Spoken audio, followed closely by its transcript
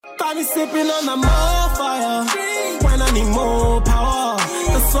Got me sipping on the more fire when I need more power.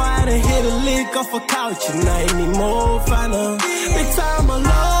 That's why I done hit a lick off a couch and I need more finer. Big time a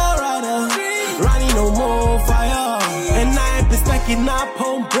low rider, running no more fire. And I ain't been stacking up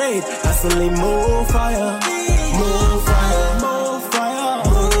home bread. I still need more fire, more fire, more fire,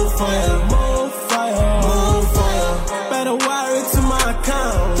 more fire, more fire, more fire. Better wire it to my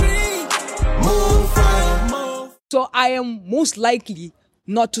account. More fire, more. So I am most likely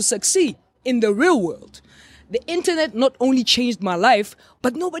not to succeed in the real world. The internet not only changed my life,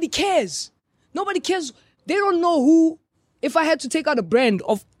 but nobody cares. Nobody cares. They don't know who, if I had to take out a brand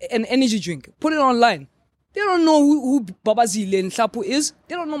of an energy drink, put it online, they don't know who Babazile and Hlapu is.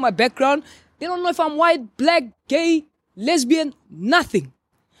 They don't know my background. They don't know if I'm white, black, gay, lesbian, nothing.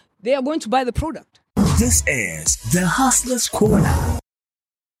 They are going to buy the product. This is the Hustler's Corner.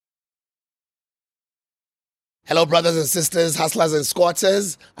 Hello, brothers and sisters, hustlers and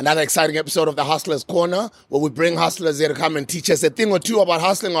squatters. Another exciting episode of the Hustler's Corner, where we bring hustlers here to come and teach us a thing or two about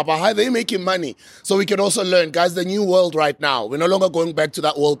hustling, about how they're making money, so we can also learn. Guys, the new world right now, we're no longer going back to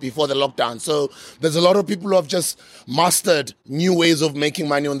that world before the lockdown. So there's a lot of people who have just mastered new ways of making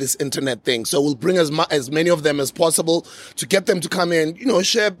money on this internet thing. So we'll bring as many of them as possible to get them to come in,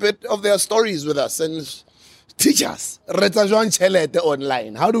 share a bit of their stories with us and teach us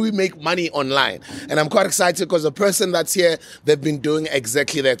online. How do we make money online? And I'm quite excited because the person that's here, they've been doing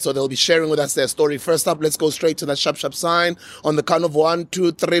exactly that. So they'll be sharing with us their story. First up, let's go straight to the shop sign. On the count of 1,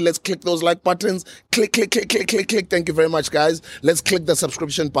 2, 3, let's click those like buttons. Click, click, click, click, click, click. Thank you very much, guys. Let's click the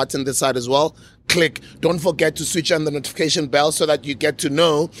subscription button this side as well. Click. Don't forget to switch on the notification bell so that you get to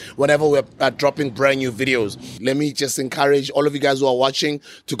know whenever we're dropping brand new videos. Let me just encourage all of you guys who are watching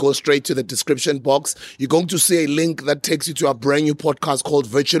to go straight to the description box. You're going to see a link that takes you to a brand new podcast called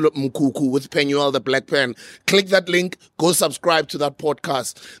Virtual Mkuku with Penuel the Black Pen. Click that link. Go subscribe to that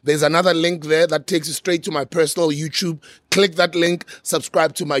podcast. There's another link there that takes you straight to my personal YouTube. Click that link.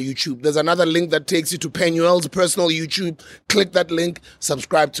 Subscribe to my YouTube. There's another link that takes you to Penuel's personal YouTube. Click that link.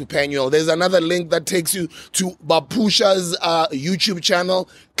 Subscribe to Penuel. There's another link that takes you to B.A Pusha's YouTube channel.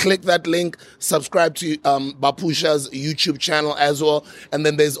 Click that link. Subscribe to B.A Pusha's YouTube channel as well. And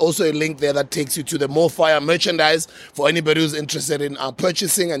then there's also a link there that takes you to the More Fire merchandise for anybody who's interested in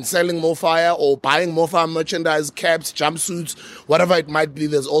purchasing and selling More Fire or buying More Fire merchandise, caps, jumpsuits, whatever it might be.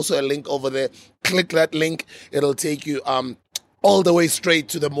 There's also a link over there. Click that link. It'll take you all the way straight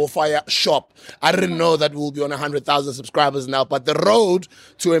to the More Fire shop. I didn't know that we'll be on 100,000 subscribers now, but the road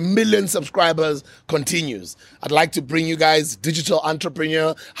to 1 million subscribers continues. I'd like to bring you guys digital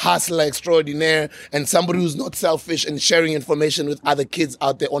entrepreneur, hustler extraordinaire, and somebody who's not selfish and sharing information with other kids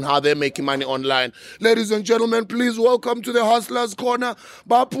out there on how they're making money online. Ladies and gentlemen, please welcome to the Hustler's Corner,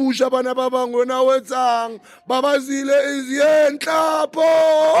 B.A Pusha bana babangona wetsang, Babazile is yenhlapo.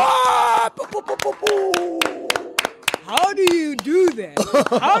 How do you do that?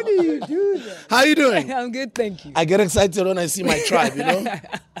 How do you do that? How you doing? I'm good, thank you. I get excited when I see my tribe,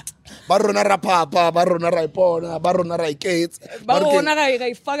 Barona ra papa, barona ra ipona, barona ra ikets. Barona ra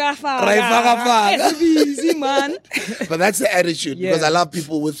ifaga. It's easy, man. But that's the attitude, because I love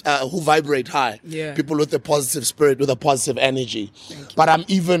people with who vibrate high. Yeah. People with a positive spirit, with a positive energy. But I'm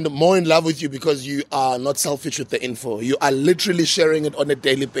even more in love with you because you are not selfish with the info. You are literally sharing it on a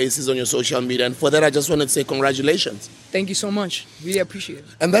daily basis on your social media. And for that, I just want to say congratulations. Thank you so much. Really appreciate it.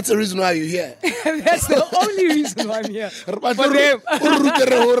 And that's the reason why you're here. That's the only reason why I'm here. For them.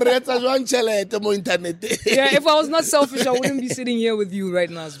 Yeah, if I was not selfish, I wouldn't be sitting here with you right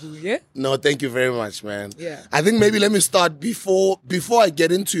now, Sbu. Yeah? No, thank you very much, man. Yeah. I think maybe let me start before I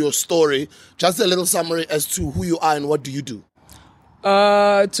get into your story, just a little summary as to who you are and what do you do.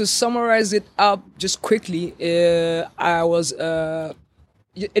 To summarize it up just quickly, I was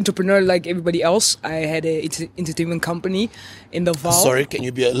entrepreneur like everybody else. I had an entertainment company in the Val. Sorry, can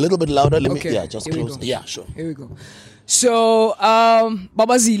you be a little bit louder? Just Here close. Yeah, sure. Here we go. So,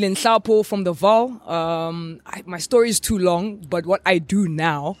 Babazile and Hlapo from the Val. My story is too long, but what I do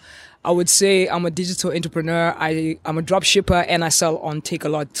now, I would say I'm a digital entrepreneur. I'm a drop shipper and I sell on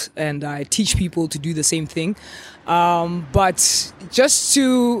Takealot, and I teach people to do the same thing. But just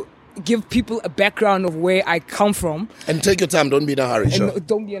to give people a background of where I come from. And take your time, don't be in a hurry, sure.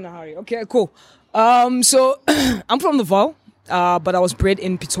 Don't be in a hurry. Okay, cool. So I'm from the Val, but I was bred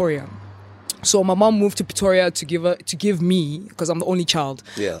in Pretoria. So my mom moved to Pretoria to give me, because I'm the only child,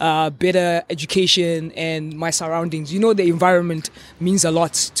 better education and my surroundings. You know, the environment means a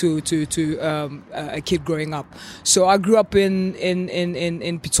lot to a kid growing up. So I grew up in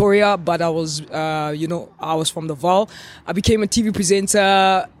Pretoria, but I was I was from the Val. I became a TV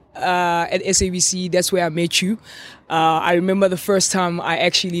presenter at SABC. That's where I met you. I remember the first time I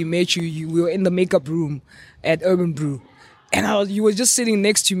actually met you. We were in the makeup room at Urban Brew. And you were just sitting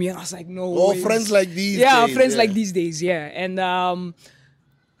next to me, and I was like, no way. Friends like these days. Yeah, friends like these days, yeah. And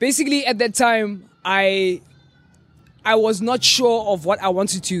basically, at that time, I was not sure of what I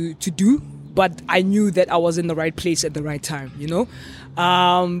wanted to do, but I knew that I was in the right place at the right time, you know?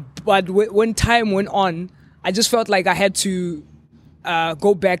 But when time went on, I just felt like I had to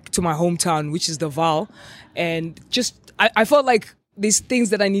go back to my hometown, which is the Vaal. And I felt like there's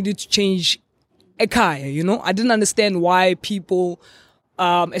things that I needed to change Ekaya, you know? I didn't understand why people,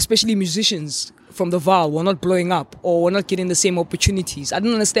 especially musicians from the Vaal, were not blowing up or were not getting the same opportunities. I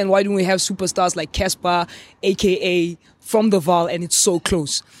didn't understand why don't we have superstars like Casper, aka from the Vaal, and it's so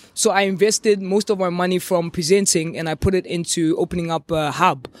close. So I invested most of my money from presenting and I put it into opening up a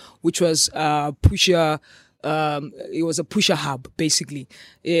hub, which was Pusha. It was a Pusha hub, basically,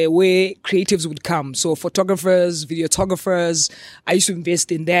 where creatives would come. So photographers, videographers, I used to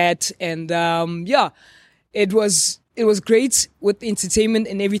invest in that. And it was great with entertainment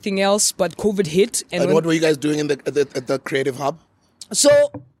and everything else, but COVID hit. And what were you guys doing in the creative hub? So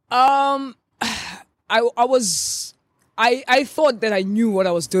I thought that I knew what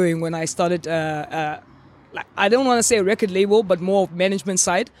I was doing when I started, I don't want to say a record label, but more of management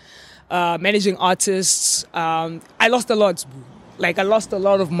side. Managing artists, I lost a lot. I lost a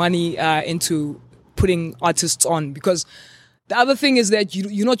lot of money into putting artists on, because the other thing is that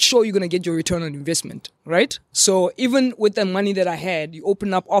you're not sure you're going to get your return on investment, right? So even with the money that I had, you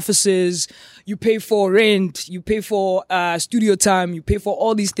open up offices, you pay for rent, you pay for studio time, you pay for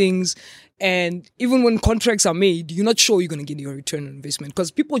all these things. And even when contracts are made, you're not sure you're going to get your return on investment, because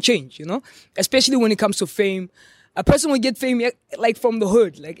people change, you know, especially when it comes to fame. A person will get fame like from the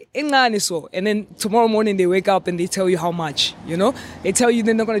hood, like so, and then tomorrow morning they wake up and they tell you how much, you know? They tell you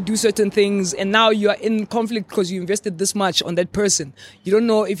they're not going to do certain things, and now you are in conflict because you invested this much on that person. You don't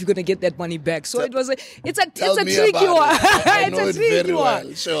know if you're going to get that money back. So it's a tricky one. It's a tricky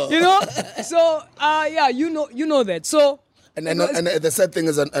one. Sure. You know? So you know that. So. And the sad thing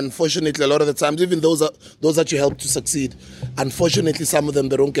is, unfortunately, a lot of the times, even those that you help to succeed, unfortunately, some of them,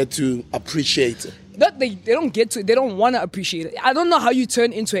 they don't get to appreciate it. They don't get to, they don't want to appreciate it. I don't know how you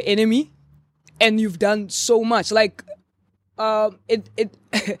turn into an enemy and you've done so much. I've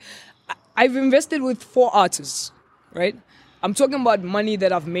invested with 4 artists, right? I'm talking about money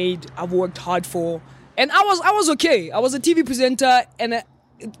that I've made, I've worked hard for, and I was okay. I was a TV presenter, and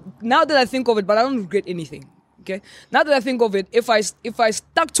now that I think of it, but I don't regret anything. Okay. Now that I think of it, if I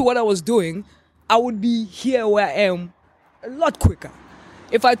stuck to what I was doing, I would be here where I am a lot quicker.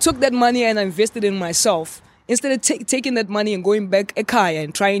 If I took that money and I invested in myself, instead of taking that money and going back Ekaya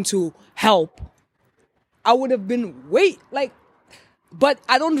and trying to help, I would have been but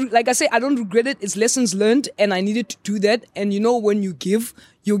I don't regret it. It's lessons learned, and I needed to do that. And you know, when you give,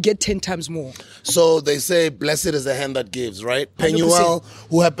 you'll get 10 times more. So they say, blessed is the hand that gives, right? Penuel,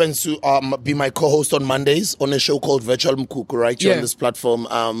 who happens to be my co-host on Mondays on a show called Virtual Mkuku, right? Here on this platform,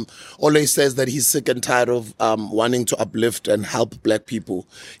 always says that he's sick and tired of wanting to uplift and help black people.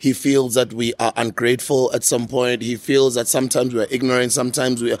 He feels that we are ungrateful at some point. He feels that sometimes we are ignorant,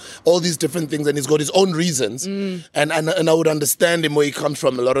 sometimes we are all these different things, and he's got his own reasons. And I would understand him where he comes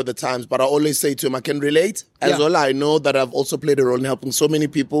from a lot of the times, but I always say to him, I can relate as well. I know that I've also played a role in helping so many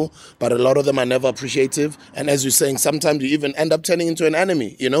people, but a lot of them are never appreciative. And as you're saying, sometimes you even end up turning into an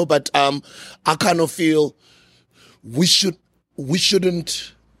enemy, you know. But I kind of feel we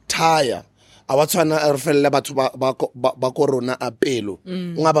shouldn't tire. Awathana arfella batho ba corona apelo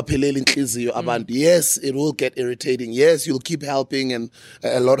ungabapheleli inhliziyo abantu. Yes, it will get irritating. Yes, you'll keep helping, and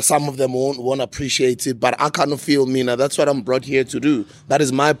some of them won't appreciate it, but I kind of feel, Mina, that's what I'm brought here to do. That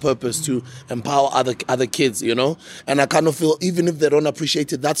is my purpose, to empower other kids, you know. And I kind of feel even if they don't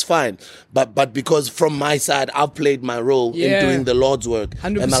appreciate it, that's fine, but because from my side I've played my role in doing the Lord's work,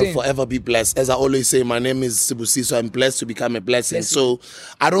 100%. And I'll forever be blessed. As I always say, my name is Sibusi, so I'm blessed to become a blessing. So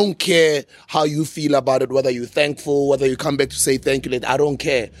I don't care how you feel about it, whether you're thankful, whether you come back to say thank you, I don't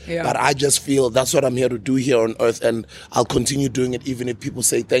care. But I just feel that's what I'm here to do here on earth, and I'll continue doing it even if people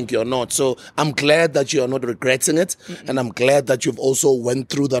say thank you or not. So I'm glad that you are not regretting it, and I'm glad that you've also went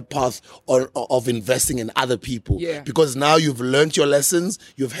through that path of investing in other people, because now you've learned your lessons,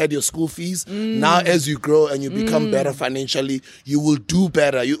 you've had your school fees. Now as you grow and you become better financially, you will do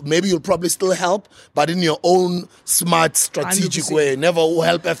better. Maybe you'll probably still help, but in your own smart, strategic 100%. Way. Never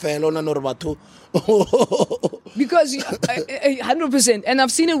help a fellow because 100%, and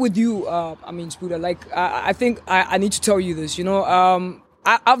I've seen it with you. Spuda, I think I need to tell you this. You know,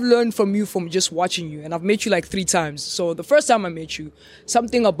 I've learned from you from just watching you, and I've met you like 3 times. So the first time I met you,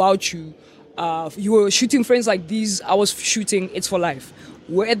 something about you, you were shooting Friends Like These. I was shooting It's For Life.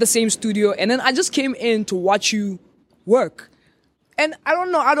 We're at the same studio, and then I just came in to watch you work. And I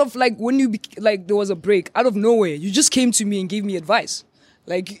don't know, out of like when you there was a break, out of nowhere, you just came to me and gave me advice.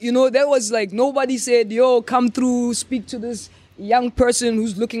 Like, you know, there was like nobody said, yo, come through, speak to this young person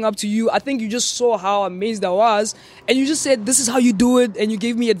who's looking up to you. I think you just saw how amazed I was, and you just said, this is how you do it, and you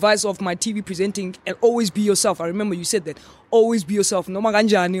gave me advice of my TV presenting, and always be yourself. I remember you said that, always be yourself. No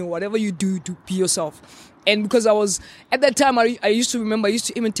maganjani, whatever you do be yourself. And because I was, at that time, I used to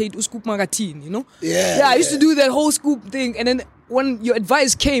imitate Uscoop Magatin, you know? Yeah, I used to do that whole Scoop thing, and then when your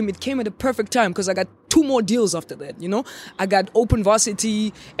advice came, it came at the perfect time, because I got 2 more deals after that, you know? I got Open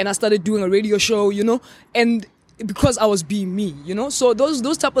Varsity, and I started doing a radio show, you know? And because I was being me, you know? So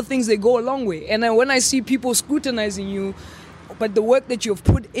those type of things, they go a long way. And then when I see people scrutinizing you, but the work that you've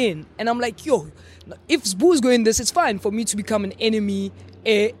put in, and I'm like, yo, if Sboo's going this, it's fine for me to become an enemy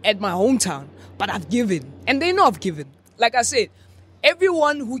at my hometown. But I've given. And they know I've given. Like I said,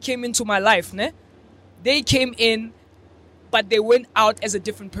 everyone who came into my life, they came in, but they went out as a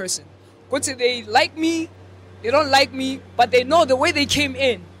different person. But they like me, they don't like me, but they know the way they came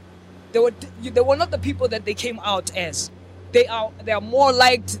in, they were not the people that they came out as. They are more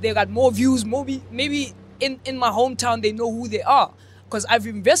liked, they got more views, maybe in my hometown they know who they are. Because I've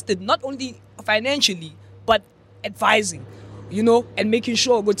invested not only financially, but advising, you know, and making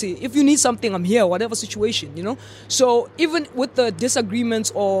sure, if you need something, I'm here, whatever situation, you know. So even with the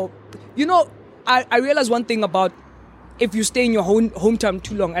disagreements or, you know, I realize one thing about if you stay in your hometown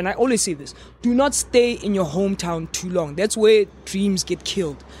too long, and I always say this, do not stay in your hometown too long. That's where dreams get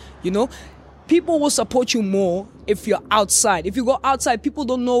killed, you know. People will support you more if you're outside. If you go outside, people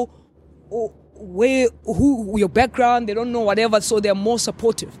don't know who your background, they don't know whatever, so they're more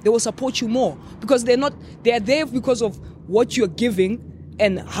supportive. They will support you more because they're there because of what you're giving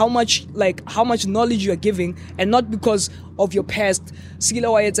and how much knowledge you're giving, and not because of your past. You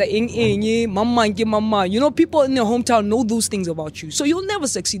know, people in their hometown know those things about you, so you'll never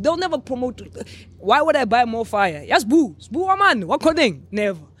succeed. They'll never promote. Why would I buy more fire? Yes, boo man, what coding?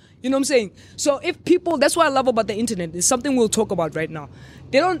 Never. You know what I'm saying? So if people, that's what I love about the internet. It's something we'll talk about right now.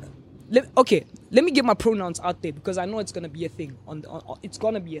 Let me get my pronouns out there because I know it's gonna be a thing. It's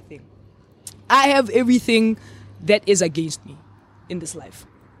gonna be a thing. I have everything that is against me in this life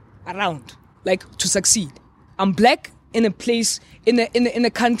around, like, to succeed. I'm black in a place in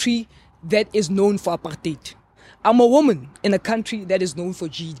a country that is known for apartheid. I'm a woman in a country that is known for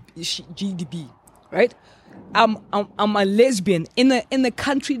GDP, right? I'm a lesbian in a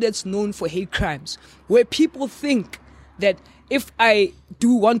country that's known for hate crimes, where people think that if I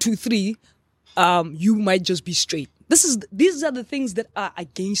do 1, 2, 3, you might just be straight. These are the things that are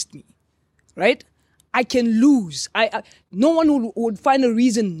against me, right? I can lose. No one would find a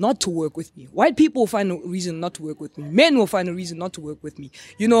reason not to work with me. White people will find a reason not to work with me. Men will find a reason not to work with me.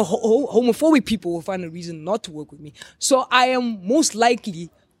 You know, homophobic people will find a reason not to work with me. So I am most likely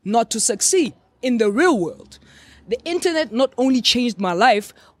not to succeed in the real world. The internet not only changed my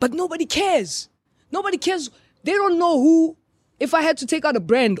life, but nobody cares. Nobody cares. They don't know who. If I had to take out a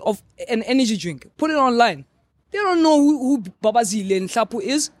brand of an energy drink, put it online, they don't know who Babazile and Hlapu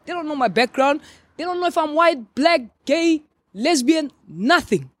is. They don't know my background. They don't know if I'm white, black, gay, lesbian,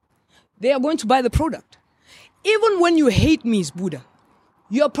 nothing. They are going to buy the product. Even when you hate me, Buddha,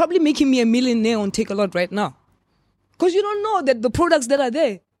 you are probably making me a millionaire on Takealot right now. Because you don't know that the products that are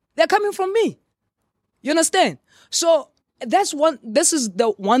there, they're coming from me. You understand? So this is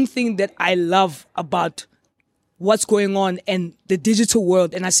the one thing that I love about what's going on in the digital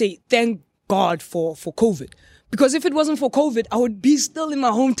world. And I say, thank God for COVID. Because if it wasn't for COVID, I would be still in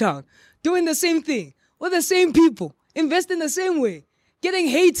my hometown, doing the same thing, with the same people, investing the same way, getting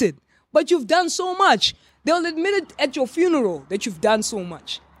hated. But you've done so much. They'll admit it at your funeral that you've done so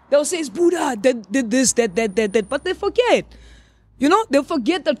much. They'll say, it's Buddha that did this, that. But they forget. You know, they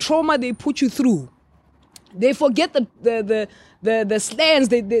forget the trauma they put you through. They forget the slands,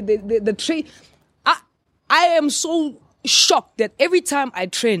 the trade. I am so shocked that every time I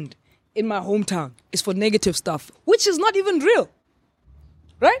trend in my hometown, it's for negative stuff, which is not even real.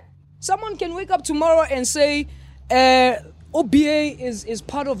 Right? Someone can wake up tomorrow and say, B.A is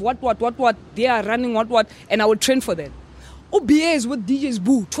part of what, they are running what, and I would trend for that. B.A is with DJ's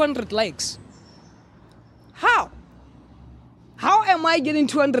Boo, 200 likes. How? How am I getting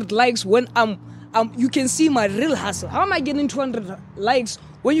 200 likes when you can see my real hustle? How am I getting 200 likes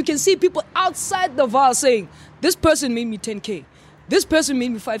when you can see people outside the VAR saying, this person made me 10K. This person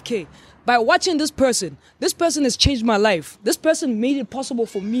made me 5K. By watching this person has changed my life. This person made it possible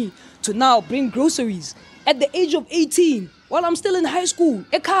for me to now bring groceries at the age of 18 while I'm still in high school.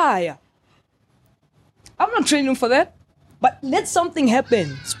 Ekaya. I'm not training for that. But let something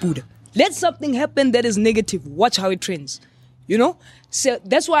happen, Spuda. Let something happen that is negative. Watch how it trends. You know? So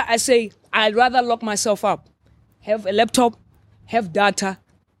that's why I say I'd rather lock myself up. Have a laptop, have data,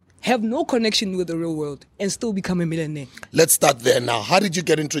 have no connection with the real world, and still become a millionaire. Let's start there now. How did you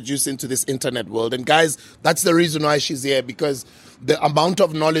get introduced into this internet world? And guys, that's the reason why she's here, because the amount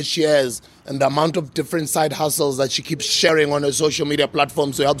of knowledge she has and the amount of different side hustles that she keeps sharing on her social media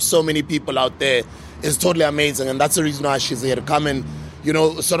platforms to help so many people out there is totally amazing. And that's the reason why she's here, to come and, you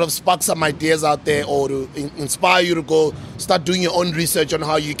know, sort of spark some ideas out there, or to inspire you to go start doing your own research on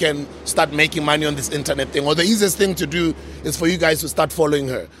how you can start making money on this internet thing. Or the easiest thing to do is for you guys to start following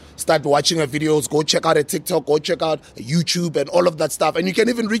her. Start watching her videos, go check out her TikTok, go check out YouTube and all of that stuff. And you can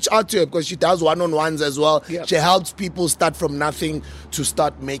even reach out to her because she does one-on-ones as well. Yep. She helps people start from nothing to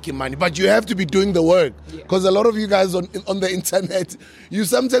start making money. But you have to be doing the work, because a lot of you guys on the internet, you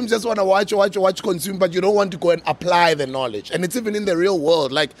sometimes just want to watch, consume, but you don't want to go and apply the knowledge. And it's even in the real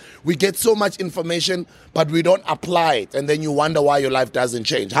world. Like, we get so much information, but we don't apply it. And then you wonder why your life doesn't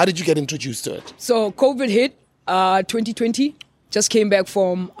change. How did you get introduced to it? So COVID hit 2020. Just came back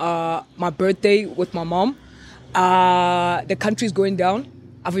from my birthday with my mom. The country's going down.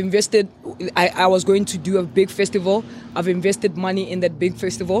 I've invested. I was going to do a big festival. I've invested money in that big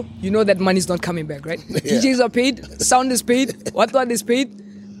festival. You know that money's not coming back, right? Yeah. DJs are paid. Sound is paid. What is paid.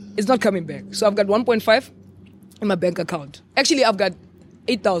 It's not coming back. So I've got 1.5 in my bank account. Actually, I've got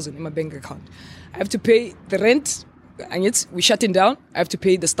 8,000 in my bank account. I have to pay the rent. And we're shutting down. I have to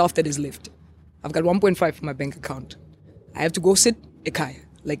pay the stuff that is left. I've got 1.5 in my bank account. I have to go sit ekaya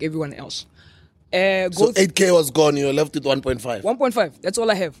like everyone else. So 8K was gone. You were left with 1.5. 1.5. That's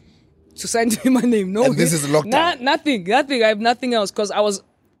all I have. So sign in my name. No, and this is lockdown. Nothing. I have nothing else, because I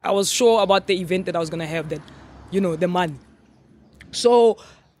was sure about the event that I was gonna have, that, you know, the money. So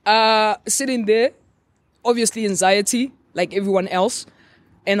sitting there, obviously anxiety like everyone else,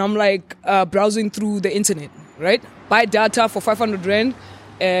 and I'm like browsing through the internet. Right, buy data for 500 rand.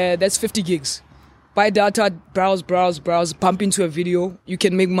 That's 50 gigs. Buy data, browse, pump into a video. You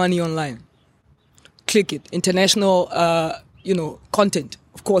can make money online. Click it. International, content.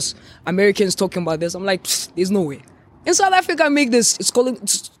 Of course, Americans talking about this. I'm like, there's no way. In South Africa, I make this.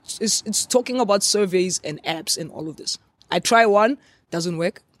 It's talking about surveys and apps and all of this. I try one, doesn't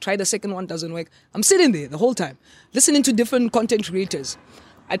work. Try the second one, doesn't work. I'm sitting there the whole time, listening to different content creators.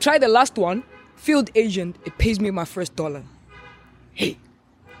 I try the last one, field agent. It pays me my first $1. Hey.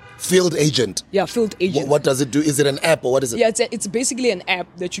 Field agent. Yeah, field agent. What does it do? Is it an app or what is it? Yeah, it's basically an app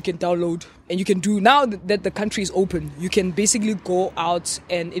that you can download, and you can do, now that the country is open, you can basically go out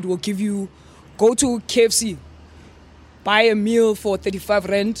and it will give you, go to KFC, buy a meal for 35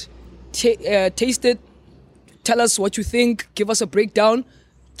 rand, taste it, tell us what you think, give us a breakdown,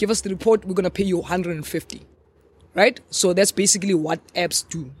 give us the report, we're going to pay you 150. Right? So that's basically what apps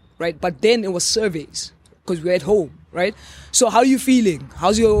do. Right? But then it was surveys, because we're at home. Right? So how are you feeling?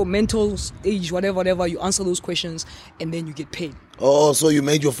 How's your mental stage? Whatever. You answer those questions and then you get paid. Oh, so you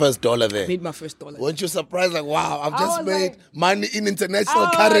made your first $1 there. Made my first $1. Weren't you surprised? Like, wow, I've just made money in international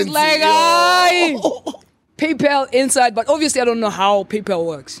currency. I was like, PayPal inside, but obviously I don't know how PayPal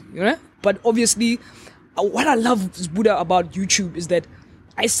works. You know? But obviously, what I love, Buddha, about YouTube is that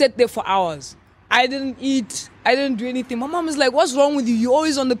I sat there for hours. I didn't eat. I didn't do anything. My mom is like, what's wrong with you? You're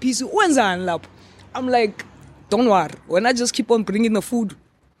always on the PC. I'm like, don't worry. When I just keep on bringing the food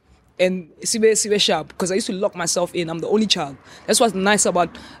and sibe sharp, because I used to lock myself in. I'm the only child. That's what's nice about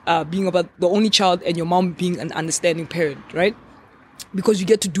being about the only child and your mom being an understanding parent, right? Because you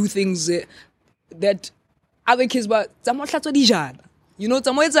get to do things that other kids, but you know,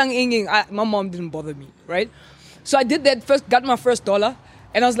 my mom didn't bother me, right? So I did that first, got my first $1,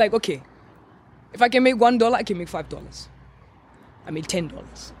 and I was like, okay, if I can make $1, I can make $5. I made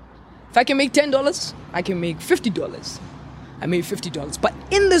 $10. If I can make $10, I can make $50. I made $50. But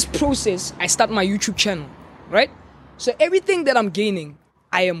in this process, I start my YouTube channel, right? So everything that I'm gaining,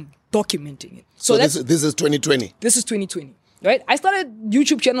 I am documenting it. So this is 2020. This is 2020, right? I started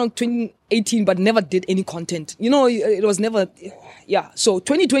YouTube channel in 2018, but never did any content. You know, it was never, yeah. So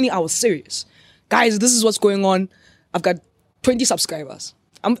 2020, I was serious. Guys, this is what's going on. I've got 20 subscribers.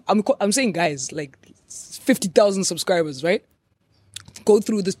 I'm saying, guys, like 50,000 subscribers, right? Go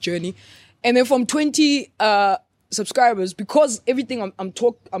through this journey, and then from 20 subscribers, because everything I'm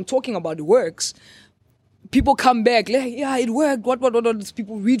talking about works, people come back like, yeah, it worked. What?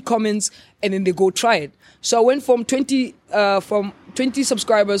 People read comments and then they go try it. So I went from 20 from 20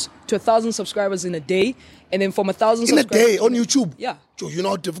 subscribers to 1,000 subscribers in a day, and then from 1,000 In a subscribers day on YouTube? Yeah. Joe, you know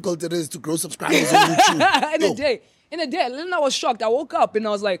how difficult it is to grow subscribers on YouTube? in a day. And then I was shocked. I woke up and I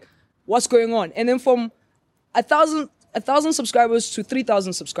was like, what's going on? And then from 1,000 subscribers to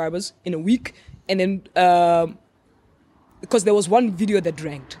 3,000 subscribers in a week, and then because there was one video that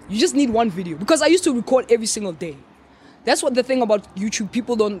ranked. You just need one video, because I used to record every single day. That's what the thing about YouTube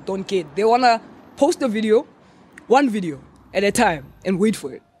people don't get. They wanna post a video, one video at a time, and wait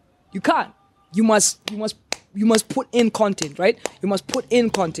for it. You can't. You must put in content, right? You must put in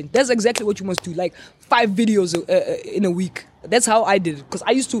content. That's exactly what you must do. Like 5 videos in a week. That's how I did it, because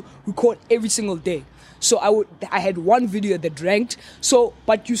I used to record every single day. So I had one video that ranked. So,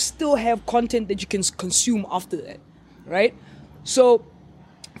 but you still have content that you can consume after that, right? So,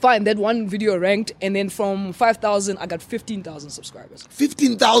 fine, that one video ranked, and then from 5,000, I got 15,000 subscribers.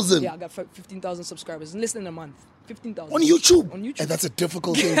 15,000? Yeah, I got 15,000 subscribers in less than a month. 15,000. On YouTube? On YouTube. And that's a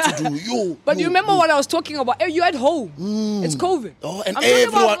difficult thing to do. But you remember what I was talking about? You're at home. It's COVID. Oh, and I'm talking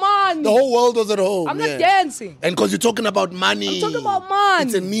about money. The whole world was at home. I'm not dancing. And because you're talking about money. I'm talking about money.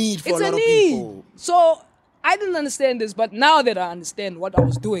 It's a need for a lot of need. people. So I didn't understand this, but now that I understand what I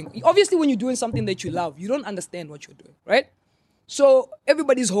was doing, obviously when you're doing something that you love, you don't understand what you're doing, right? So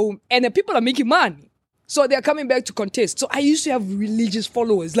everybody's home, and the people are making money. So they're coming back to contest. So I used to have religious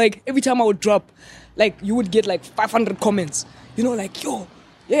followers. Like every time I would drop, like you would get like 500 comments. You know, like, yo,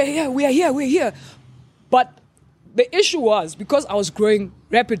 yeah, we're here. But the issue was, because I was growing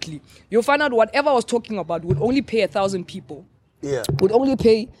rapidly, you'll find out whatever I was talking about would only pay 1,000 people. Yeah. Would only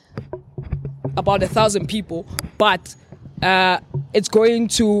pay about 1,000 people, but it's going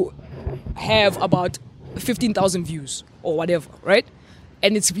to have about 15,000 views or whatever, right?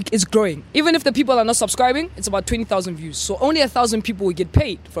 And it's growing. Even if the people are not subscribing, it's about 20,000 views. So only 1,000 people will get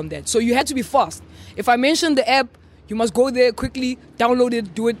paid from that. So you had to be fast. If I mention the app, you must go there quickly, download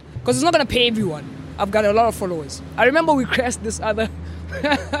it, do it, because it's not gonna pay everyone. I've got a lot of followers. I remember we crashed this other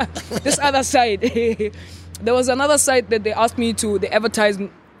site. There was another site that they asked me to the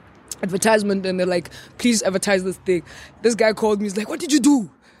advertisement, and they're like, please advertise this thing. This guy called me. He's like, what did you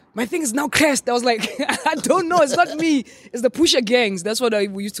do? My thing is now crashed. I was like, I don't know. It's not me. It's the Pusha gangs. That's what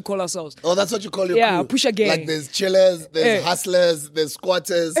we used to call ourselves. Oh, that's what you call your crew? Pusha gang. Like there's chillers, there's hustlers, there's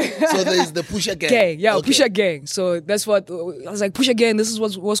squatters. So there's the Pusha gang. Pusha gang. So that's what I was like, Pusha gang, this is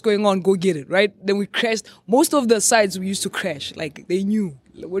what's going on. Go get it, right? Then we crashed. Most of the sites we used to crash. Like they knew.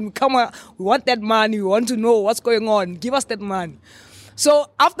 When we come out, we want that money. We want to know what's going on. Give us that money.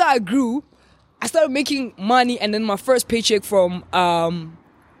 So after I grew, I started making money, and then my first paycheck from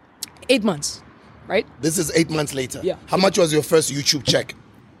 8 months, right? This is 8 months later. Yeah. How much was your first YouTube check?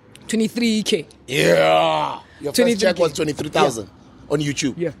 23K. Yeah. Your first check was 23,000 on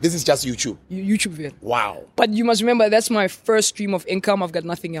YouTube. Yeah. This is just YouTube. YouTube video. Wow. But you must remember, that's my first stream of income. I've got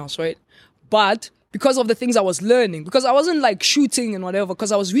nothing else, right? But because of the things I was learning, because I wasn't like shooting and whatever,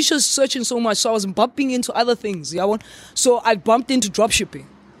 because I was researching so much, so I was bumping into other things. So I bumped into dropshipping.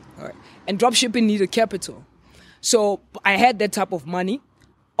 All right. And dropshipping needed capital. So I had that type of money.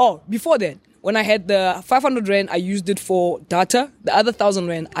 Oh, before that, when I had the 500 Rand, I used it for data. The other 1,000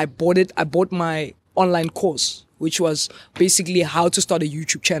 Rand, I bought my online course, which was basically how to start a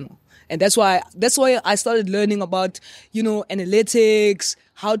YouTube channel. And that's why I started learning about, analytics,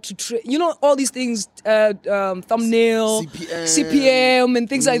 how to all these things, thumbnail, CPM and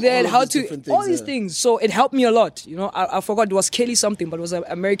things like that, all these things. So it helped me a lot. I forgot it was Kelly something, but it was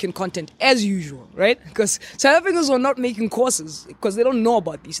American content as usual, right? Because South Africans were not making courses because they don't know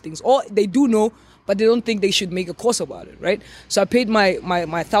about these things, or they do know, but they don't think they should make a course about it, right? So I paid my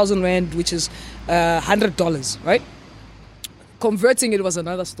 1,000 Rand, which is $100, right? Converting it was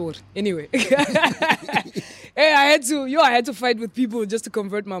another story. Anyway, hey, I had to fight with people just to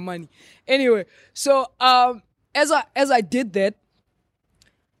convert my money. Anyway, so as I did that,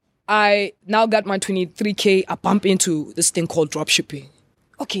 I now got my 23K. I bump into this thing called dropshipping.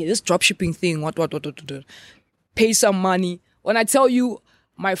 Okay, this dropshipping thing, what, pay some money. When I tell you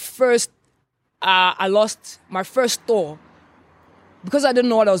I lost my first store because I didn't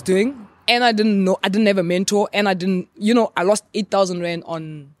know what I was doing. And I didn't have a mentor, and I lost 8,000 Rand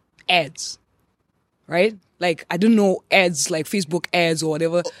on ads, right? Like, I didn't know ads, like Facebook ads or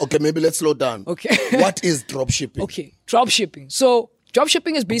whatever. Okay, maybe let's slow down. Okay. What is dropshipping? Okay, dropshipping. So,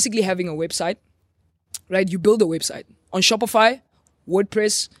 dropshipping is basically having a website, right? You build a website on Shopify,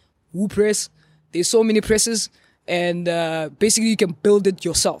 WordPress, WooPress. There's so many presses, and basically you can build it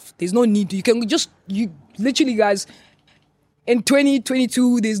yourself. There's no need to. You literally, guys, in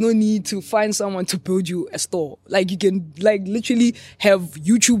 2022, there's no need to find someone to build you a store. Like, you can literally have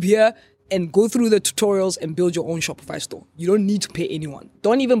YouTube here and go through the tutorials and build your own Shopify store. You don't need to pay anyone.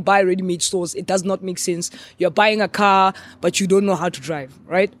 Don't even buy ready-made stores. It does not make sense. You're buying a car, but you don't know how to drive,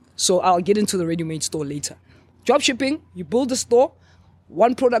 right? So I'll get into the ready-made store later. Dropshipping, you build a store,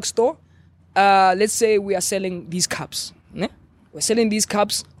 one product store. Let's say we are selling these cups. We're selling these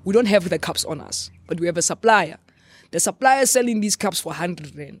cups. We don't have the cups on us, but we have a supplier. The supplier is selling these cups for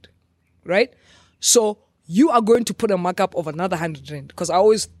 100 Rand, right? So you are going to put a markup of another 100 Rand because I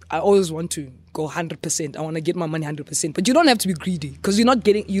always want to go 100%. I want to get my money 100%, but you don't have to be greedy because you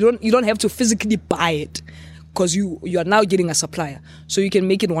don't have to physically buy it because you are now getting a supplier. So you can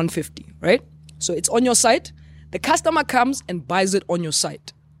make it 150, right? So it's on your site. The customer comes and buys it on your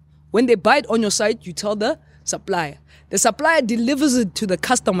site. When they buy it on your site, you tell the supplier. The supplier delivers it to the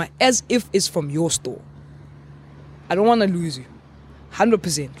customer as if it's from your store. I don't want to lose you.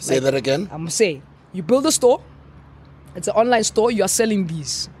 100%. Say that again. I'm saying, you build a store. It's an online store. You are selling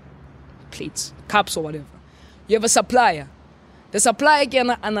these plates, cups or whatever. You have a supplier. The supplier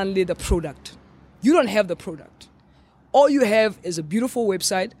can analyze the product. You don't have the product. All you have is a beautiful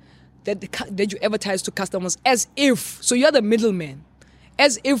website that you advertise to customers as if. So you're the middleman.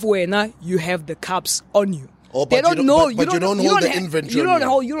 As if you have the cups on you. Oh, they don't know. You don't hold the inventory. You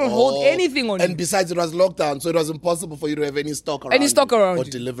don't hold anything on you. And besides, it was lockdown, so it was impossible for you to have any stock around or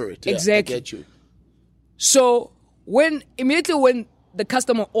deliver it. Exactly. Yeah, I get you. So immediately when the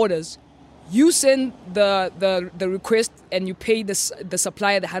customer orders, you send the request and you pay the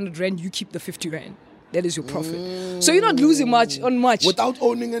supplier the 100 Rand. You keep the 50 Rand. That is your profit. So you're not losing much. Without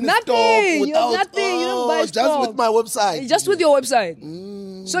owning any nothing. stock. Without nothing. You don't buy just stock. with my website. Just with your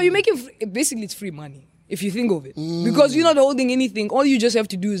website. So you make it basically it's free money if you think of it. Because you're not holding anything. All you just have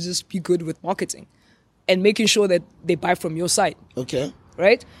to do is just be good with marketing and making sure that they buy from your site. Okay.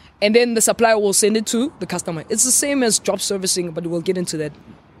 Right? And then the supplier will send it to the customer. It's the same as drop servicing, but we'll get into that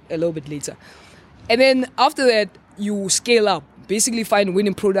a little bit later. And then after that, you scale up. Basically find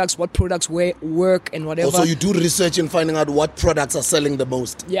winning products, what products work and whatever. Also, you do research in finding out what products are selling the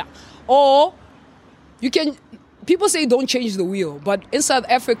most. Yeah. Or people say don't change the wheel. But in South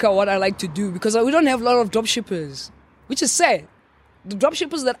Africa, what I like to do, because we don't have a lot of dropshippers, which is sad. The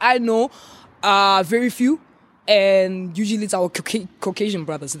dropshippers that I know are very few. And usually it's our Caucasian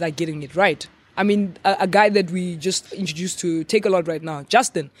brothers that are getting it right. I mean, a guy that we just introduced to Takealot right now,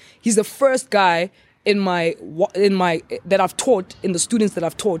 Justin, he's the first guy in the students that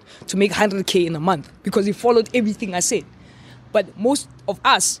I've taught to make 100K in a month because he followed everything I said. But most of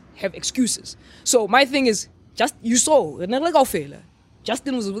us have excuses. So my thing is, you saw,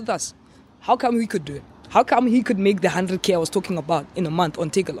 Justin was with us. How come he could do it? How come he could make the 100K I was talking about in a month on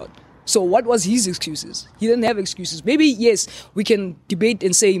Takealot? So what was his excuses? He didn't have excuses. Maybe, yes, we can debate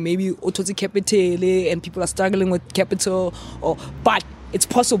and say maybe ototi capital and people are struggling with capital, but it's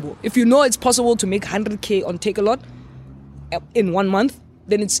possible. If you know it's possible to make 100K on Takealot in 1 month,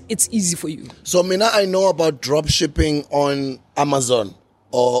 then it's easy for you. So, Mina, I know about drop shipping on Amazon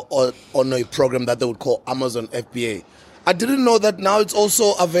or on a program that they would call Amazon FBA. I didn't know that now it's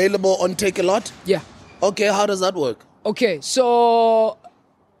also available on Takealot. Yeah. Okay, how does that work? Okay, so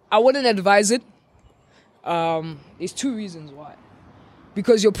I wouldn't advise it. There's 2 reasons why.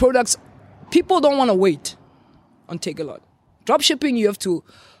 Because your products, people don't want to wait on Takealot. Dropshipping, you have to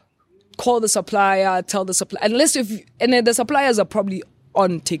call the supplier, tell the supplier, and then the suppliers are probably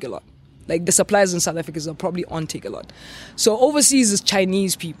on Takealot. Like the suppliers in South Africa are probably on Takealot. So overseas is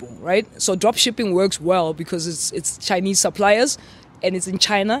Chinese people, right? So dropshipping works well because it's Chinese suppliers and it's in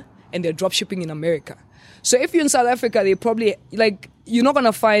China and they're dropshipping in America. So if you're in South Africa, they probably, you're not going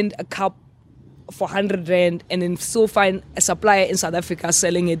to find a cup for 100 Rand and then still find a supplier in South Africa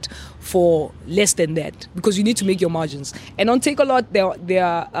selling it for less than that because you need to make your margins. And on Takealot,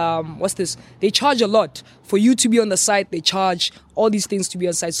 they charge a lot. For you to be on the site, they charge all these things to be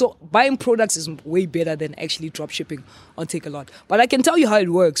on site. So buying products is way better than actually drop shipping on Takealot. But I can tell you how it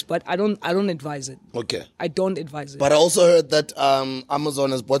works, but I don't advise it. Okay. I don't advise it. But I also heard that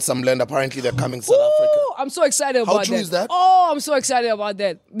Amazon has bought some land. Apparently they're coming to South Africa. I'm so excited about that. How true is that? Oh, I'm so excited about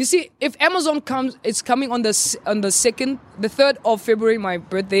that. You see, if Amazon comes, it's coming on the 2nd, the 3rd of February. My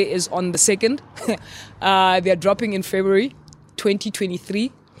birthday is on the 2nd. They're dropping in February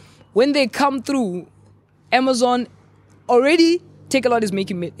 2023. When they come through, Amazon already Takealot is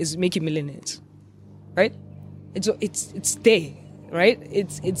making millionaires, right? It's there, right?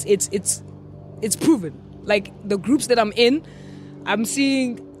 It's proven. Like the groups that I'm in, I'm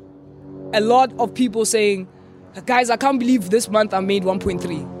seeing a lot of people saying, guys, I can't believe this month I made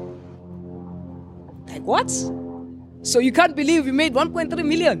 1.3. Like what? So you can't believe you made 1.3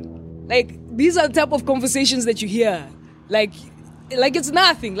 million? Like these are the type of conversations that you hear. Like like it's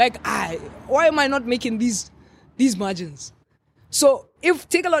nothing. Like, why am I not making these margins? So if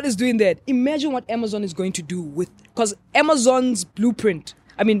Takealot is doing that, imagine what Amazon is going to do because Amazon's blueprint,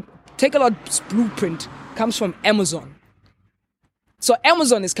 Takealot's blueprint comes from Amazon. So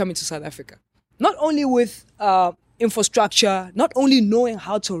Amazon is coming to South Africa, not only with infrastructure, not only knowing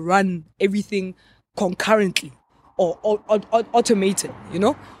how to run everything concurrently or automated,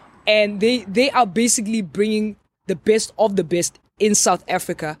 and they are basically bringing the best of the best in South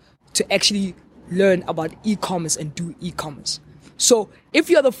Africa to actually learn about e-commerce and do e-commerce. So if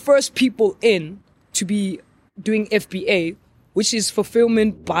you're the first people in to be doing FBA, which is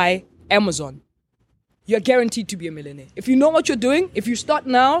fulfillment by Amazon, you're guaranteed to be a millionaire. If you know what you're doing, if you start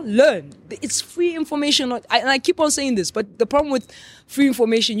now, learn. It's free information. And I keep on saying this, but the problem with free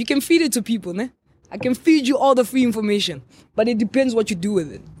information, you can feed it to people. Ne? I can feed you all the free information, but it depends what you do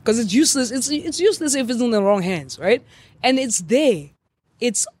with it. Because it's useless. It's useless if it's in the wrong hands, right? And it's there.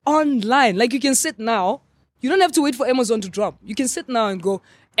 It's online. Like you can sit now. You don't have to wait for Amazon to drop. You can sit now and go,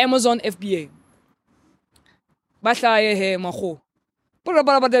 Amazon FBA.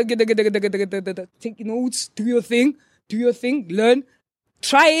 Take notes, do your thing, learn,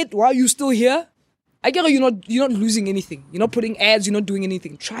 try it while you're still here. I get you're not losing anything. You're not putting ads, you're not doing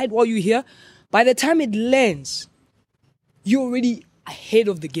anything. Try it while you're here. By the time it lands, you're already ahead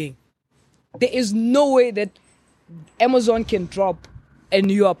of the game. There is no way that Amazon can drop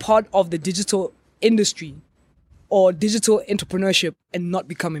and you are part of the digital industry or digital entrepreneurship and not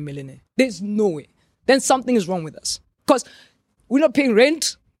become a millionaire. There's no way. Then something is wrong with us. Because we're not paying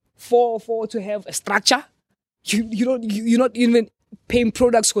rent for to have a structure. You're not even paying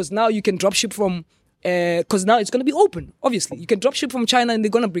products because now you can dropship from because now it's going to be open. Obviously, you can dropship from China and they're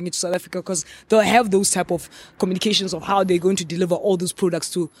going to bring it to South Africa because they'll have those type of communications of how they're going to deliver all those products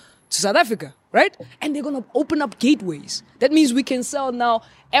to South Africa, right? And they're going to open up gateways. That means we can sell now.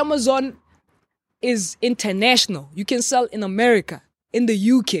 Amazon is international. You can sell in America, in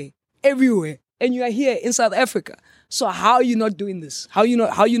the UK, everywhere, and you are here in South Africa. So how are you not doing this? How you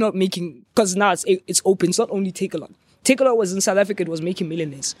not making? Because now it's open. It's not only Takealot. Takealot was in South Africa. It was making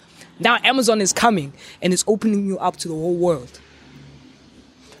millionaires. Now Amazon is coming and it's opening you up to the whole world.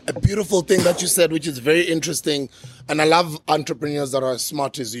 A beautiful thing that you said, which is very interesting, and I love entrepreneurs that are as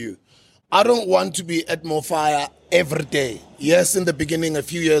smart as you. I don't want to be at Mofire every day. Yes, in the beginning, a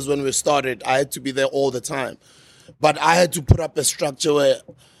few years when we started, I had to be there all the time. But I had to put up a structure where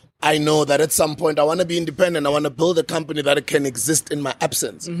I know that at some point I want to be independent. I want to build a company that can exist in my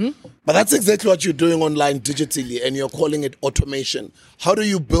absence. Mm-hmm. But that's exactly what you're doing online digitally, and you're calling it automation. How do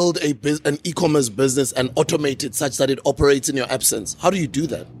you build an e-commerce business and automate it such that it operates in your absence? How do you do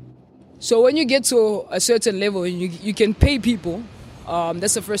that? So when you get to a certain level, you can pay people.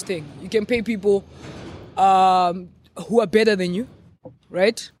 That's the first thing. You can pay people who are better than you,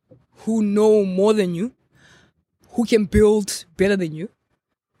 right? Who know more than you, who can build better than you.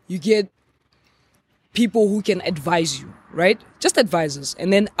 You get people who can advise you, right? Just advisors.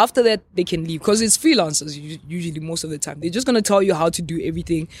 And then after that, they can leave. Because it's freelancers, usually most of the time. They're just going to tell you how to do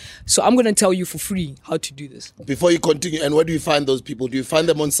everything. So I'm going to tell you for free how to do this. Before you continue, and where do you find those people? Do you find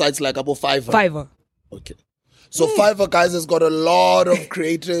them on sites like Fiverr? Fiverr. Okay. So Fiverr, guys, has got a lot of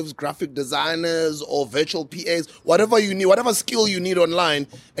creatives, graphic designers, or virtual PAs, whatever you need, whatever skill you need online,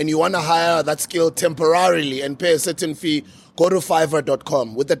 and you want to hire that skill temporarily and pay a certain fee, go to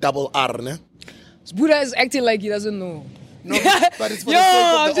Fiverr.com with the double R, ne? Buddha is acting like he doesn't know. No, but it's for the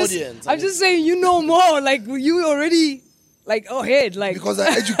sake of the audience. I'm just saying, you know more. Like, you already, ahead. Because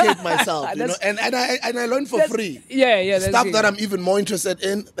I educate myself, and I learn for free. Yeah. Stuff that I'm even more interested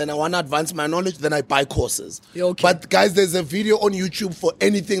in, then I want to advance my knowledge, then I buy courses. Okay. But guys, there's a video on YouTube for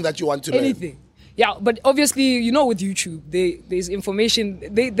anything that you want to learn. Anything. Yeah, but obviously, with YouTube, there's information.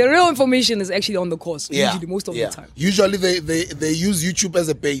 The real information is actually on the course, usually, most of the time. Usually, they use YouTube as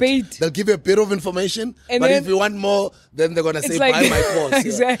a bait. They'll give you a bit of information, but then, if you want more, then they're going to say, buy my course.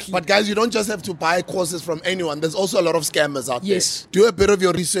 Exactly. But guys, you don't just have to buy courses from anyone. There's also a lot of scammers out there. Do a bit of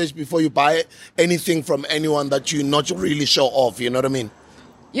your research before you buy anything from anyone that you're not really sure of. You know what I mean?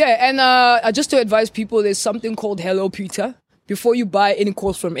 Yeah, and just to advise people, there's something called Hello Peter. Before you buy any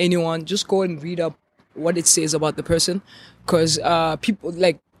course from anyone, just go and read up what it says about the person. Because people,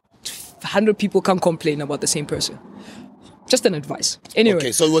 100 people can't complain about the same person. Just an advice. Anyway.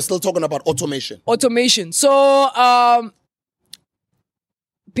 Okay, so we're still talking about automation. Automation. So,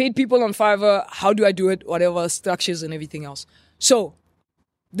 paid people on Fiverr, how do I do it? Whatever, structures and everything else. So,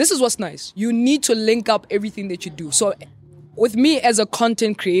 this is what's nice. You need to link up everything that you do. So, with me as a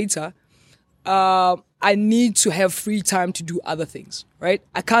content creator, I need to have free time to do other things, right?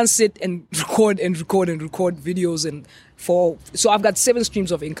 I can't sit and record videos so I've got 7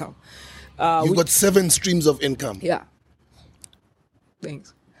 streams of income. You've got 7 streams of income. Yeah.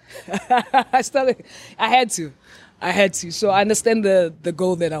 Thanks. I had to. So I understand the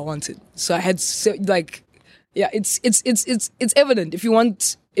goal that I wanted. So I had it's evident. If you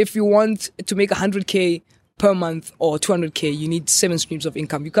want to make 100K per month or 200K, you need 7 streams of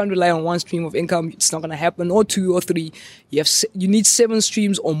income. You can't rely on 1 stream of income. It's not going to happen. Or 2 or 3. You need 7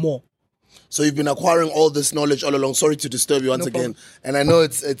 streams or more. So you've been acquiring all this knowledge all along. Sorry to disturb you once again. And I know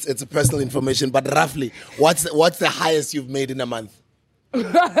it's a personal information, but roughly, what's the highest you've made in a month?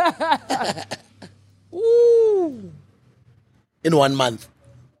 Ooh. In 1 month,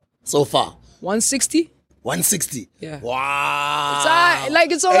 so far. 160. 160. Yeah. Wow.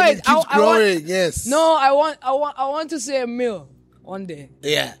 It's all right. It keeps growing. Yes. No, I want to say a mil one day.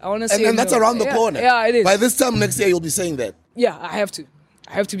 Yeah. I want to say. And that's around the corner. Yeah, it is. By this time next year, you'll be saying that. Yeah, I have to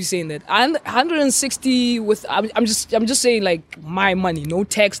be saying that. And 160 with I'm just saying like my money, no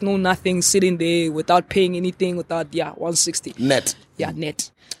tax, no nothing, sitting there without paying anything, 160 net. Yeah,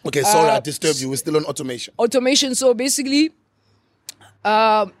 net. Okay, sorry, I disturbed you. We're still on automation. Automation. So basically,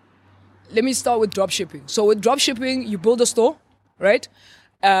 let me start with dropshipping. So with dropshipping, you build a store, right?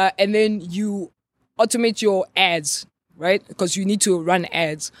 And then you automate your ads, right? Because you need to run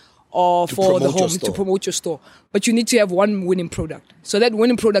ads or for the home to promote your store. But you need to have one winning product. So that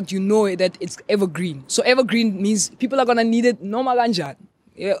winning product, you know that it's evergreen. So evergreen means people are gonna need it no matter.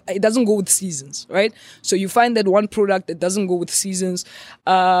 It doesn't go with seasons, right? So you find that one product that doesn't go with seasons.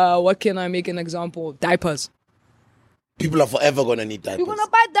 What can I make an example? Diapers. People are forever going to need diapers. You're going to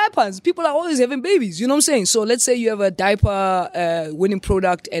buy diapers. People are always having babies. You know what I'm saying? So let's say you have a diaper winning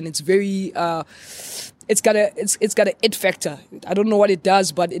product and it's very... It's got a it factor. I don't know what it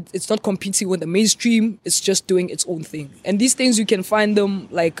does, but it's not competing with the mainstream. It's just doing its own thing. And these things, you can find them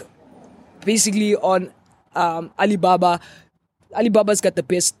like basically on Alibaba. Alibaba's got the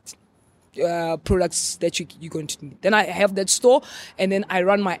best products that you're going to need. Then I have that store, and then I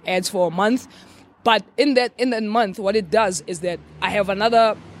run my ads for a month. But in that month, what it does is that I have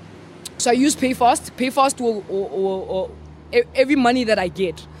another. So I use PayFast. PayFast will every money that I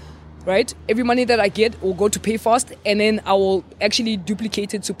get, right? Every money that I get will go to PayFast, and then I will actually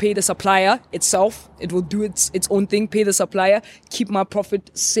duplicate it to pay the supplier itself. It will do its own thing, pay the supplier, keep my profit,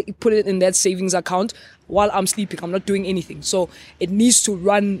 put it in that savings account while I'm sleeping. I'm not doing anything. So it needs to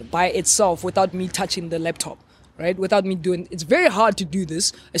run by itself without me touching the laptop, right? Without me doing, it's very hard to do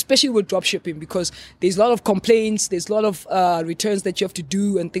this, especially with dropshipping, because there's a lot of complaints, there's a lot of returns that you have to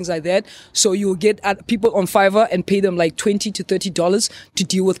do and things like that. So you'll get people on Fiverr and pay them like $20 to $30 to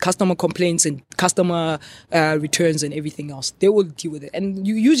deal with customer complaints and customer returns and everything else. They will deal with it. And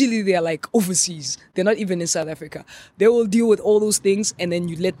usually they're like overseas. They're not even in South Africa. They will deal with all those things, and then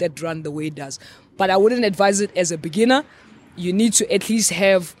you let that run the way it does. But I wouldn't advise it as a beginner. You need to at least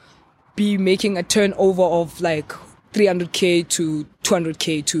be making a turnover of like 300K to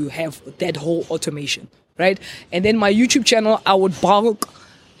 200K to have that whole automation, right? And then my YouTube channel, I would bulk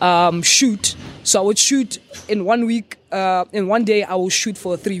shoot. So I would shoot in 1 week, in one day, I will shoot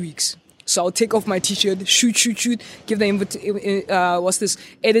for 3 weeks. So I'll take off my t-shirt, shoot, give the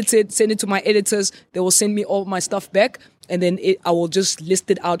edit it, send it to my editors. They will send me all my stuff back, and then I will just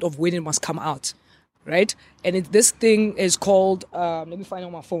list it out of when it must come out, right? And this thing is called, let me find it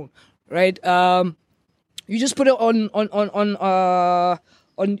on my phone, right? You just put it on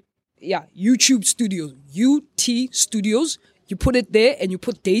YouTube Studios, UT Studios. You put it there and you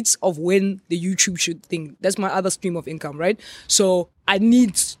put dates of when the YouTube should thing. That's my other stream of income, right? So I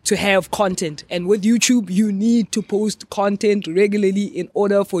need to have content. And with YouTube, you need to post content regularly in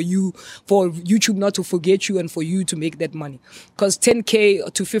order for YouTube not to forget you and for you to make that money. Because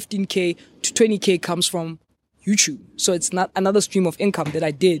 10K to 15K to 20K comes from YouTube. So it's not another stream of income that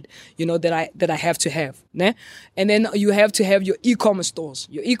I did, that I have to have. Ne? And then you have to have your e-commerce stores.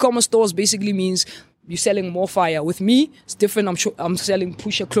 Your e-commerce stores basically means you're selling more fire. With me, it's different. I'm selling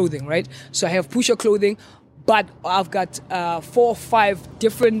Pusha clothing, right? So I have Pusha clothing, but I've got 4 or 5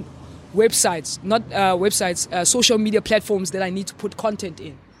 different websites, social media platforms that I need to put content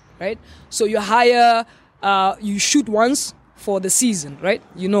in, right? So you you shoot once for the season, right?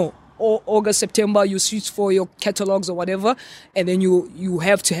 August, September, you shoot for your catalogs or whatever, and then you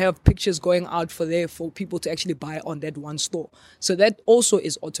have to have pictures going out for people to actually buy on that one store. So that also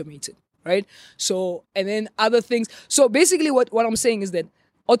is automated, right? So, and then other things. So basically what I'm saying is that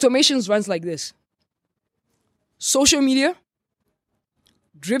automations runs like this. Social media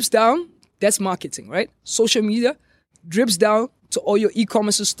drips down, that's marketing, right? Social media drips down to all your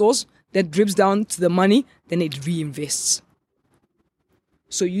e-commerce stores, that drips down to the money, then it reinvests.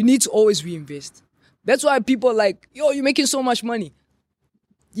 So you need to always reinvest. That's why people are like, yo, you're making so much money.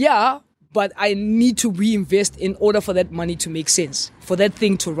 Yeah, but I need to reinvest in order for that money to make sense, for that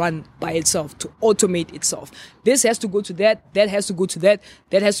thing to run by itself, to automate itself. This has to go to that has to go to that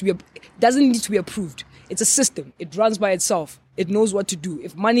has to be, it doesn't need to be approved. It's a system. It runs by itself. It knows what to do.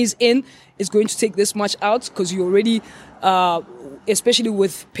 If money's in, it's going to take this much out because you already, especially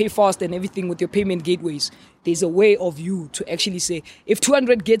with PayFast and everything with your payment gateways, there's a way of you to actually say, if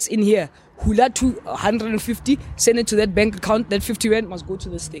 200 gets in here, hula to 150, send it to that bank account, that 50 rand must go to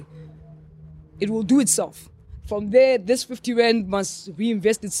this thing. It will do itself. From there, this 50 rand must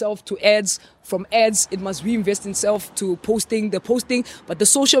reinvest itself to ads. From ads, it must reinvest itself to posting. But the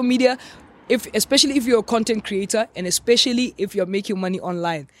social media, especially if you're a content creator and especially if you're making money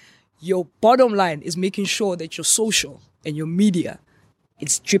online, your bottom line is making sure that your social and your media,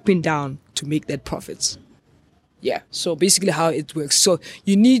 it's dripping down to make that profits. Yeah, so basically how it works. So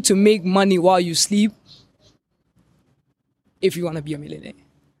you need to make money while you sleep if you want to be a millionaire.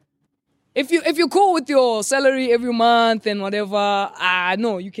 If you're cool with your salary every month and whatever,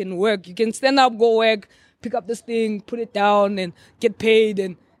 no, you can work. You can stand up, go work, pick up this thing, put it down and get paid,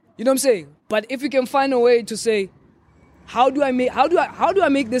 and you know what I'm saying? But if you can find a way to say, how do I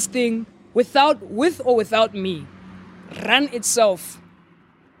make this thing with or without me run itself,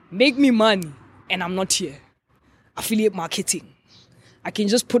 make me money, and I'm not here. Affiliate marketing. I can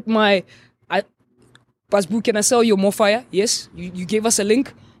just put my Pasbu, can I sell you more fire? Yes. You gave us a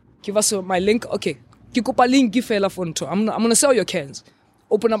link. Give us my link. Okay. Kikopa link give fella phone to. I'm gonna sell your cans.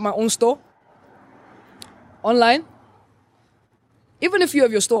 Open up my own store. Online. Even if you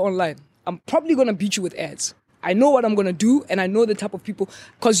have your store online, I'm probably gonna beat you with ads. I know what I'm gonna do, and I know the type of people,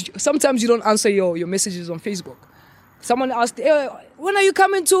 because sometimes you don't answer your messages on Facebook. Someone asked, hey, when are you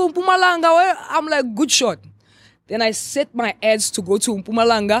coming to Mpumalanga? I'm like, good shot. Then I set my ads to go to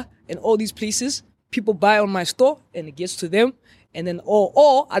Mpumalanga and all these places. People buy on my store and it gets to them. And then,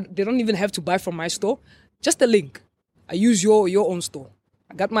 they don't even have to buy from my store. Just a link. I use your own store.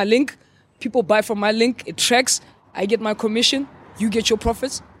 I got my link. People buy from my link. It tracks. I get my commission. You get your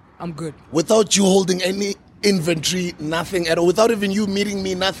profits. I'm good. Without you holding any inventory, nothing at all. Without even you meeting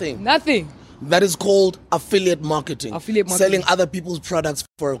me, nothing. Nothing. That is called affiliate marketing. Affiliate marketing. Selling other people's products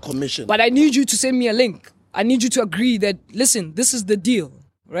for a commission. But I need you to send me a link. I need you to agree that, listen, this is the deal,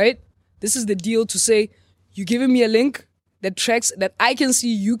 right? This is the deal to say, you're giving me a link that tracks, that I can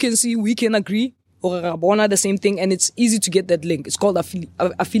see, you can see, we can agree, or Rabona, the same thing, and it's easy to get that link. It's called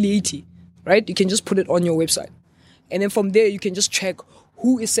affiliate, right? You can just put it on your website. And then from there, you can just check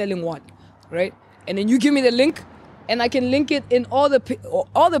who is selling what, right? And then you give me the link, and I can link it in all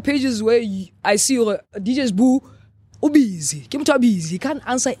the pages where I see DJ's boo, busy. He can't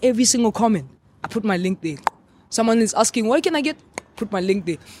answer every single comment. I put my link there. Someone is asking, where can I get? Put my link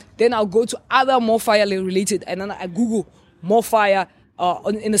there. Then I'll go to other more fire related, and then I Google more fire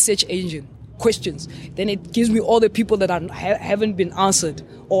in the search engine questions. Then it gives me all the people that haven't been answered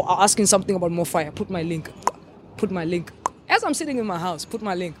or are asking something about more fire. Put my link. As I'm sitting in my house, put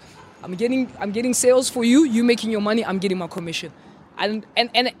my link. I'm getting sales for you. You making your money. I'm getting my commission. And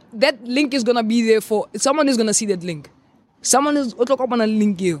that link is gonna be there for someone is gonna see that link. Someone is gonna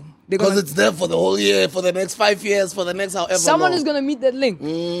link you. Because it's there for the whole year, for the next 5 years, for the next however someone long. is gonna meet that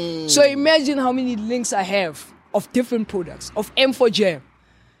link. So imagine how many links I have of different products, of M4Jam,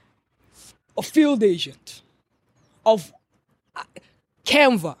 of Field Agent, of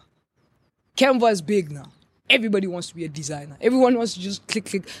Canva. Canva is big now. Everybody wants to be a designer. Everyone wants to just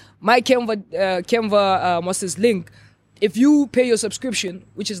click. My Canva master's link. If you pay your subscription,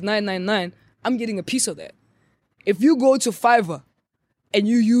 which is $9.99, I'm getting a piece of that. If you go to Fiverr and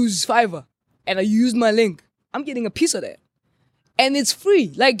you use Fiverr and I use my link, I'm getting a piece of that. And it's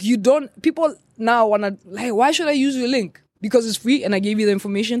free. Like people now wanna, like, why should I use your link? Because it's free and I gave you the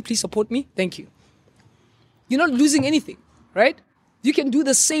information. Please support me. Thank you. You're not losing anything, right? You can do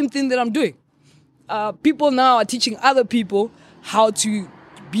the same thing that I'm doing. People now are teaching other people how to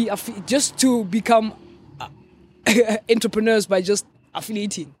just to become entrepreneurs by just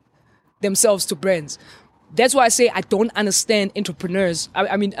affiliating themselves to brands. That's why I say I don't understand entrepreneurs.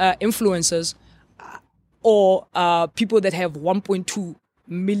 I mean influencers or people that have 1.2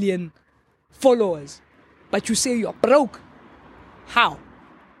 million followers, but you say you're broke. How?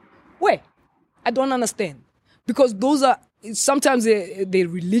 Where? I don't understand. Because those are sometimes they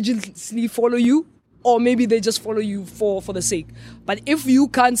religiously follow you, or maybe they just follow you for the sake. But if you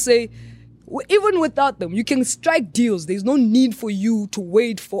can't say, even without them, you can strike deals. There's no need for you to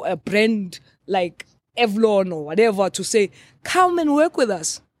wait for a brand like Evlon or whatever to say, come and work with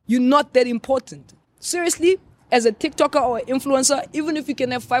us. You're not that important. Seriously, as a TikToker or influencer, even if you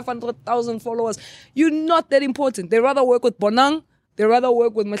can have 500,000 followers, you're not that important. They rather work with Bonang, they rather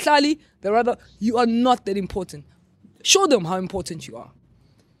work with Mahlali, you are not that important. Show them how important you are.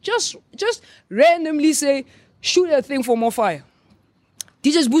 Just randomly say, shoot a thing for more fire.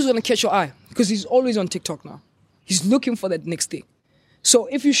 DJ Boo's gonna catch your eye because he's always on TikTok now. He's looking for that next thing. So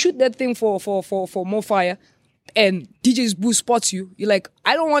if you shoot that thing for more fire and DJ Boo spots you, you're like,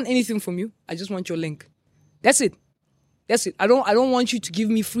 I don't want anything from you. I just want your link. That's it. I don't want you to give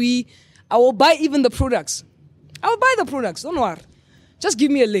me free. I will buy even the products. Don't worry. Just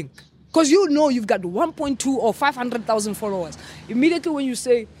give me a link. Because you know you've got 1.2 or 500,000 followers. Immediately when you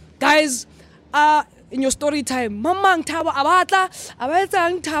say, guys, in your story time, Mamang Tawa Abata,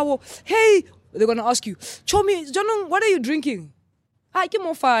 hey, they're going to ask you, Chomi, Jonong, what are you drinking? Get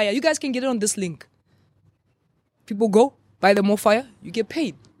more fire. You guys can get it on this link. People go, buy the more fire, you get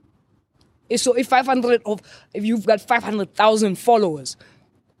paid. So if you've got 500,000 followers,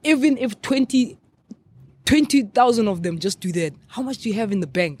 even if 20,000 of them just do that, how much do you have in the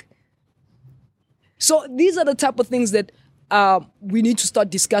bank? So these are the type of things that we need to start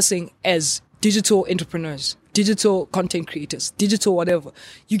discussing as digital entrepreneurs, digital content creators, digital whatever.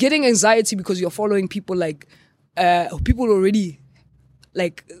 You're getting anxiety because you're following people people already,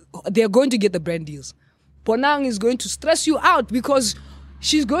 they're going to get the brand deals. Bonang is going to stress you out because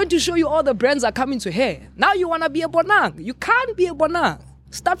she's going to show you all the brands are coming to her. Now you want to be a Bonang. You can't be a Bonang.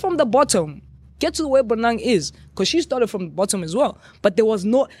 Start from the bottom. Get to where Bonang is, because she started from the bottom as well. But there was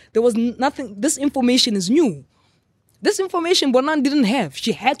nothing. This information is new. This information Bonang didn't have.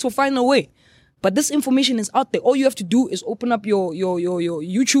 She had to find a way. But this information is out there. All you have to do is open up your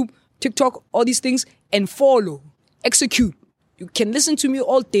YouTube, TikTok, all these things, and follow, execute. You can listen to me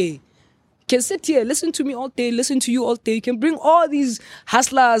all day. You can sit here, listen to me all day, listen to you all day. You can bring all these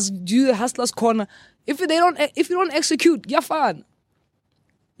hustlers, do the hustlers corner. If you don't execute, you're fine.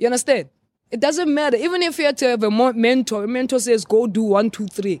 You understand? It doesn't matter. Even if you have to have a mentor says, go do 1, 2,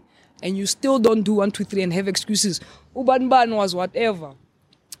 3, and you still don't do 1, 2, 3 and have excuses. Ubanban was whatever.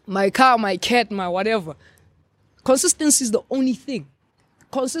 My car, my cat, my whatever. Consistency is the only thing.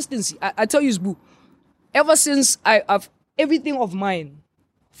 Consistency. I tell you, Zbu, ever since I've everything of mine,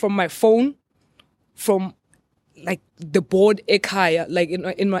 from my phone, from the board ekaya,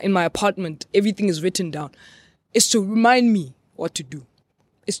 in my apartment, everything is written down. It's to remind me what to do.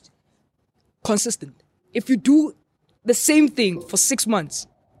 It's consistent. If you do the same thing for 6 months,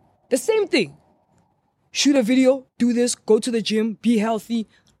 the same thing, shoot a video, do this, go to the gym, be healthy,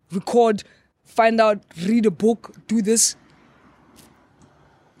 record, find out, read a book, do this,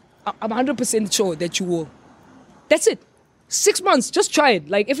 I'm 100% sure that you will. That's it. 6 months, just try it.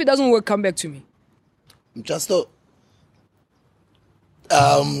 If it doesn't work, come back to me. I'm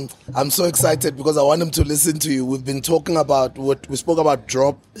so excited because I want them to listen to you. We've been talking about we spoke about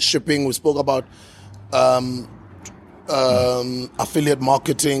drop shipping, we spoke about affiliate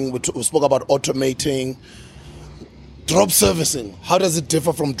marketing, we spoke about automating. Drop servicing, how does it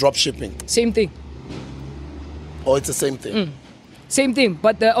differ from drop shipping? Same thing. Oh, it's the same thing? Same thing,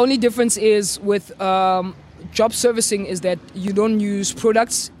 but the only difference is with drop servicing is that you don't use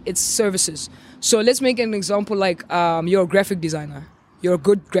products, it's services. So let's make an example you're a graphic designer. You're a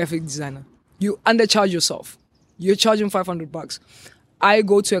good graphic designer. You undercharge yourself. You're charging $500. I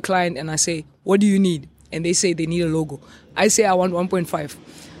go to a client and I say, what do you need? And they say they need a logo. I say I want 1.5.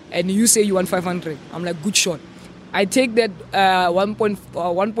 And you say you want 500. I'm like, good shot. I take that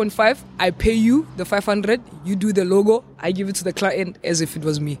 1.5, I pay you the 500, you do the logo, I give it to the client as if it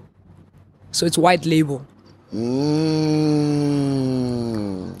was me. So it's white label.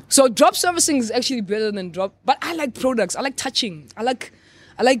 So drop servicing is actually better than drop, but I like products. I like touching. I like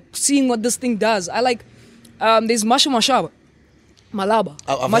seeing what this thing does. I like there's Marshall Malaba.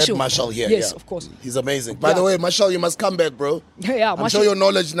 I've heard Marshall here. Yes, yeah. of course. He's amazing. By the way, Marshall, you must come back, bro. Yeah, I'm sure your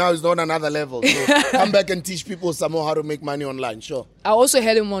knowledge now is on another level. So come back and teach people some more how to make money online. Sure. I also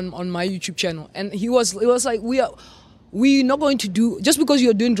had him on my YouTube channel, and he was like, we're not going to do, just because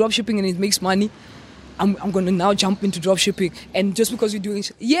you're doing dropshipping and it makes money, I'm going to now jump into dropshipping. And just because you're doing,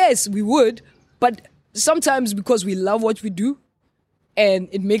 yes, we would, but sometimes because we love what we do and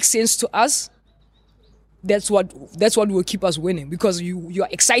it makes sense to us, that's what will keep us winning, because you are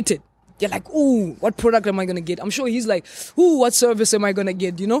excited. You're like, ooh, what product am I gonna get? I'm sure he's like, ooh, what service am I gonna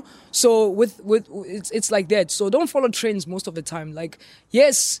get? You know. So with it's like that. So don't follow trends most of the time. Like,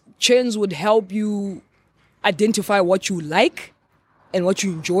 yes, trends would help you identify what you like and what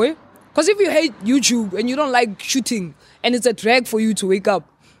you enjoy. Because if you hate YouTube and you don't like shooting and it's a drag for you to wake up,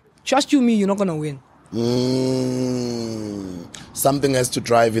 trust you me, you're not gonna win. Something has to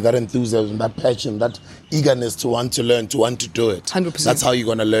drive you, that enthusiasm, that passion, that eagerness to want to learn, to want to do it. 100%. That's how you're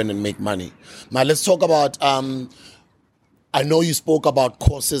going to learn and make money. Now, let's talk about, I know you spoke about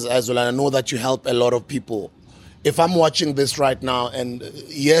courses as well, and I know that you help a lot of people. If I'm watching this right now, and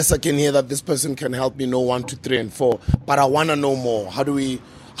yes, I can hear that this person can help me know 1, 2, 3, and 4, but I want to know more. How do you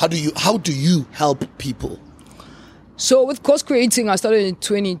help people? So with course creating, I started in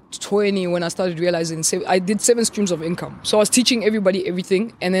 2020 when I started realizing I did 7 streams of income. So I was teaching everybody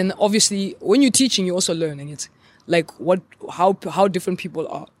everything, and then obviously when you're teaching, you're also learning it, like how different people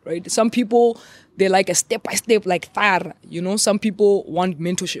are, right? Some people, they like a step-by-step, like fire, Some people want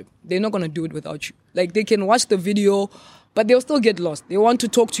mentorship. They're not gonna do it without you. Like they can watch the video, but they'll still get lost. They want to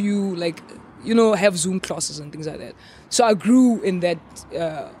talk to you, like have Zoom classes and things like that. So I grew in that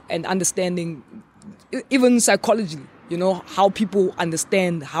and understanding, even psychologically, how people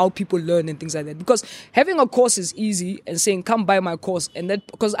understand, how people learn and things like that. Because having a course is easy and saying, come buy my course. And that,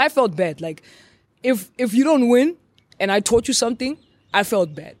 because I felt bad. Like if you don't win and I taught you something, I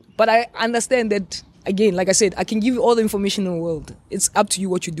felt bad. But I understand that, again, like I said, I can give you all the information in the world. It's up to you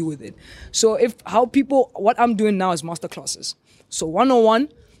what you do with it. So what I'm doing now is masterclasses. So 101,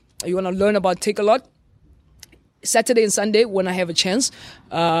 you want to learn about Takealot. Saturday and Sunday, when I have a chance,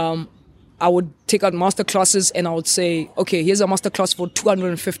 I would take out master classes and I would say, okay, here's a master class for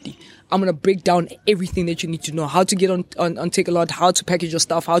 250. I'm going to break down everything that you need to know, how to get on Takealot, how to package your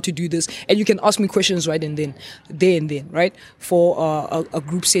stuff, how to do this. And you can ask me questions there and then, right? For a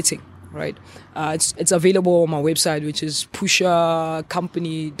group setting, right? It's available on my website, which is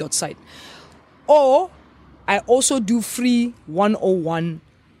pushacompany.site. Or I also do free 101.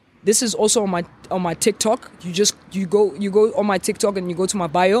 This is also on my TikTok. You go on my TikTok and you go to my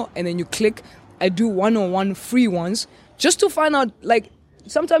bio and then you click. I do 101 free ones just to find out, like,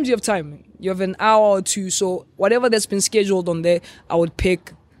 sometimes you have time. You have an hour or two. So whatever that's been scheduled on there, I would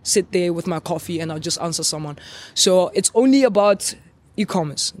sit there with my coffee and I'll just answer someone. So it's only about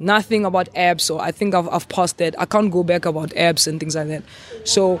e-commerce, nothing about apps. So I think I've passed that. I can't go back about apps and things like that.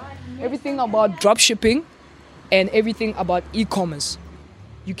 So everything about dropshipping and everything about e-commerce.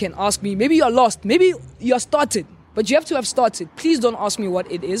 You can ask me. Maybe you're lost. Maybe you're started, but you have to have started. Please don't ask me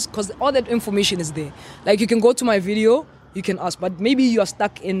what it is, because all that information is there. Like, you can go to my video, you can ask, but maybe you're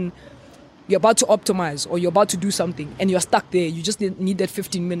stuck you're about to optimize or you're about to do something and you're stuck there. You just need that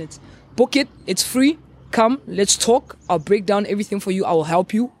 15 minutes. Book it. It's free. Come, let's talk. I'll break down everything for you. I will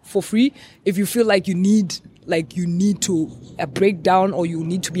help you for free. If you feel like you need to a breakdown or you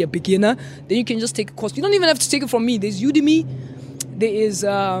need to be a beginner, then you can just take a course. You don't even have to take it from me. There's Udemy. There is,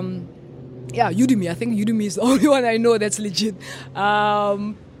 Udemy. I think Udemy is the only one I know that's legit.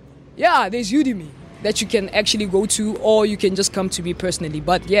 There's Udemy that you can actually go to, or you can just come to me personally.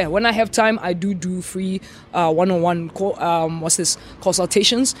 But yeah, when I have time, I do free 101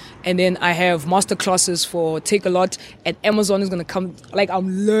 consultations, and then I have master classes for Takealot, and Amazon is gonna come. Like,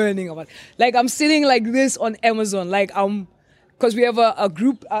 I'm learning about, like, I'm sitting like this on Amazon, because we have a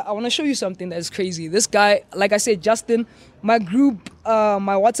group. I want to show you something that's crazy. This guy, like I said, Justin, my group,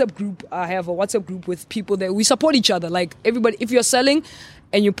 my WhatsApp group, I have a WhatsApp group with people that we support each other. Like, everybody, if you're selling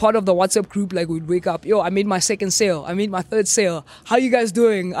and you're part of the WhatsApp group, like, we'd wake up, I made my 2nd sale. I made my 3rd sale. How you guys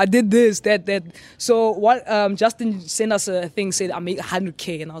doing? I did this, that. So what Justin sent us a thing, said I made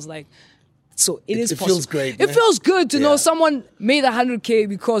 100K, and I was like, so it is possible. It feels great. It feels good to know someone made 100K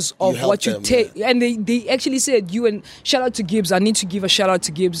because of what you take. Yeah. And they actually said, shout out to Gibbs. I need to give a shout out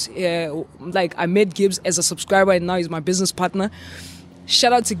to Gibbs. I met Gibbs as a subscriber and now he's my business partner.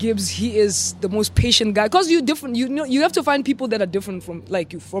 Shout out to Gibbs. He is the most patient guy. Because you're different. You have to find people that are different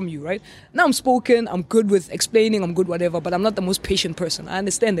from you, right? Now I'm spoken. I'm good with explaining. I'm good whatever. But I'm not the most patient person. I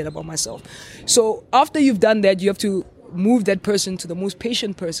understand that about myself. So after you've done that, you have to move that person to the most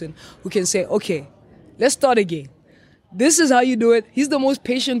patient person who can say, okay, let's start again. This is how you do it. He's the most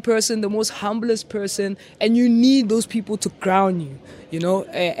patient person, the most humblest person, and you need those people to ground you,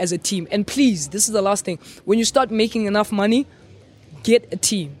 as a team. And please, this is the last thing. When you start making enough money, get a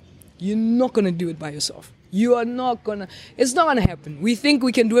team. You're not going to do it by yourself. It's not going to happen. We think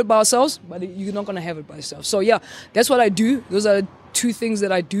we can do it by ourselves, but you're not going to have it by yourself. So yeah, that's what I do. Those are the 2 things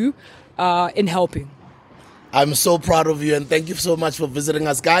that I do in helping. I'm so proud of you, and thank you so much for visiting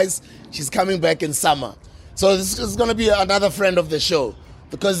us, guys. She's coming back in summer. So this is going to be another friend of the show,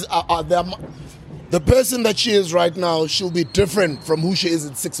 because the person that she is right now, she'll be different from who she is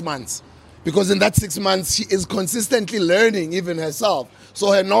in 6 months. Because in that 6 months, she is consistently learning even herself.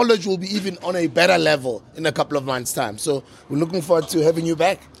 So her knowledge will be even on a better level in a couple of months' time. So we're looking forward to having you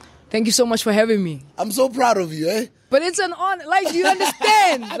back. Thank you so much for having me. I'm so proud of you, eh? But it's an honor. Like, do you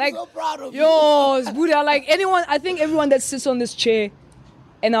understand? I'm so proud of you. Yo, Buddha, like I think everyone that sits on this chair,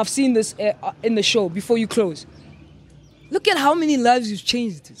 and I've seen this in the show before you close. Look at how many lives you've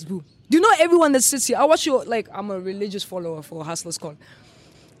changed, Zbu. Do you know everyone that sits here? I watch you, like, I'm a religious follower for Hustlers Call.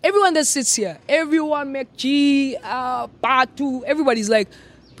 Everyone that sits here, everyone, McG, Batu, everybody's like,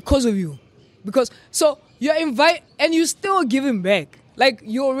 because of you. So you're and you're still giving back. Like,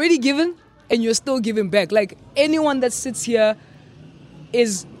 you're already given, and you're still giving back. Like, anyone that sits here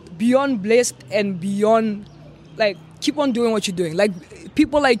is beyond blessed and beyond, like, keep on doing what you're doing. Like,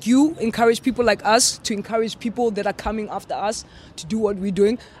 people like you encourage people like us to encourage people that are coming after us to do what we're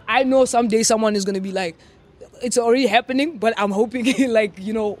doing. I know someday someone is going to be like, it's already happening, but I'm hoping, like,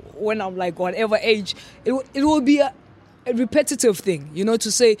 you know, when I'm like whatever age, it will be a repetitive thing, you know,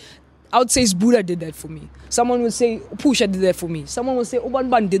 to say, I would say Buddha did that for me. Someone would say Pusha did that for me. Someone would say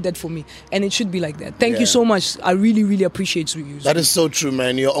Obanban did that for me. And it should be like that. Thank you so much. I really, really appreciate you. That is so true,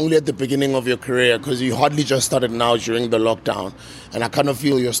 man. You're only at the beginning of your career because you hardly just started now during the lockdown. And I kind of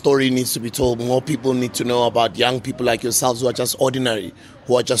feel your story needs to be told. More people need to know about young people like yourselves who are just ordinary,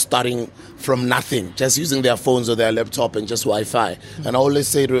 who are just starting from nothing, just using their phones or their laptop and just Wi-Fi. And I always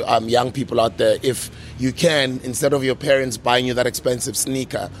say to young people out there, if you can, instead of your parents buying you that expensive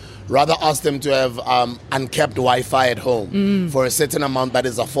sneaker, rather ask them to have uncapped Wi-Fi at home for a certain amount that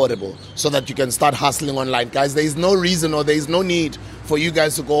is affordable so that you can start hustling online. Guys, there is no reason or there is no need for you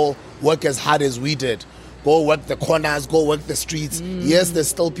guys to go work as hard as we did. Go work the corners, go work the streets. Yes, there's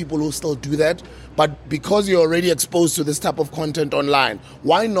still people who still do that. But because you're already exposed to this type of content online,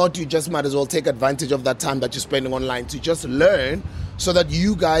 why not you just might as well take advantage of that time that you're spending online to just learn so that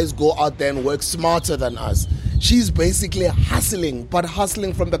you guys go out there and work smarter than us. She's basically hustling, but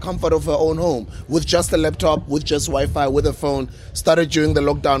hustling from the comfort of her own home with just a laptop, with just Wi-Fi, with a phone. Started during the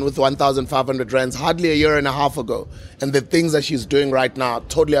lockdown with 1,500 rands hardly a year and a half ago. And the things that she's doing right now,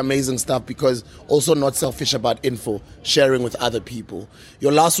 totally amazing stuff, because also not selfish about info, sharing with other people.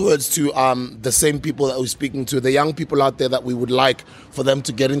 Your last words to the same people that we're speaking to, the young people out there that we would like for them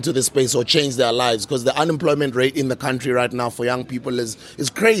to get into this space or change their lives, because the unemployment rate in the country right now for young people is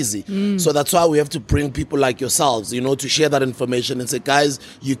crazy. So that's why we have to bring people like yourselves, you know, to share that information and say, guys,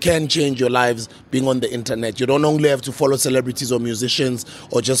 you can change your lives being on the internet. You don't only have to follow celebrities or musicians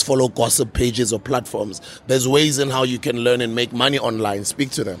or just follow gossip pages or platforms. There's ways in how you can learn and make money online.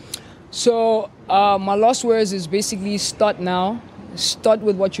 Speak to them. So my last words is basically start now. Start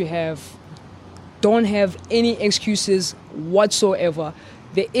with what you have. Don't have any excuses whatsoever.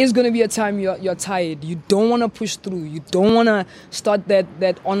 There is going to be a time you're tired. You don't want to push through. You don't want to start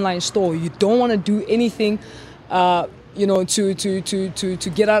that online store. You don't want to do anything, you know,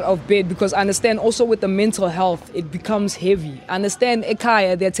 to get out of bed, because I understand also with the mental health, it becomes heavy. I understand,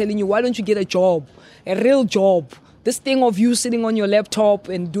 Ekaya, they're telling you, why don't you get a job, a real job? This thing of you sitting on your laptop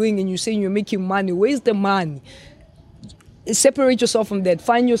and you saying you're making money, where's the money? Separate yourself from that.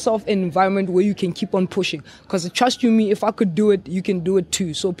 Find yourself an environment where you can keep on pushing. Because trust you me, if I could do it, you can do it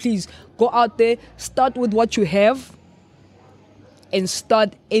too. So please, go out there, start with what you have, and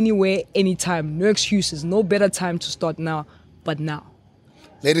start anywhere, anytime. No excuses. No better time to start now, but now.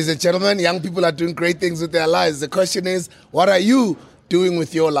 Ladies and gentlemen, young people are doing great things with their lives. The question is, what are you doing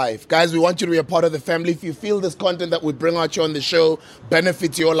with your life? Guys, we want you to be a part of the family. If you feel this content that we bring out you on the show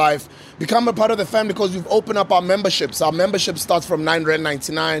benefits your life, become a part of the family, because we've opened up our memberships. Our membership starts from 9 Rand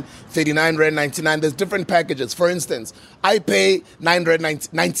 99, 39 Rand 99. There's different packages. For instance, I pay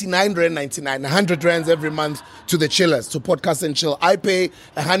 99 Rand 99, 100 Rands every month to the chillers, to Podcast and Chill. I pay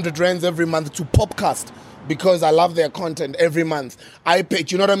 100 Rands every month to Popcast, because I love their content every month. I pay,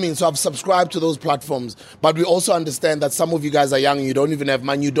 you know what I mean? So I've subscribed to those platforms. But we also understand that some of you guys are young, you don't even have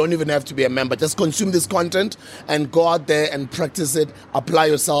money, you don't even have to be a member. Just consume this content and go out there and practice it, apply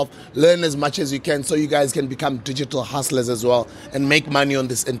yourself, learn as much as you can so you guys can become digital hustlers as well and make money on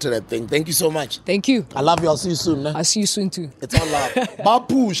this internet thing. Thank you so much. Thank you. I love you. I'll see you soon. I'll see you soon too. It's all love. B.A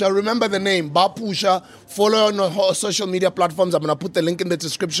Pusha, remember the name, B.A Pusha. Follow on our social media platforms. I'm going to put the link in the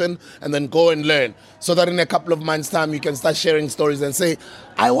description, and then go and learn so that in a couple of months' time you can start sharing stories and say,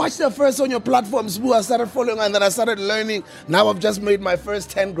 I watched the first on your platforms, boo. I started following and then I started learning. Now I've just made my first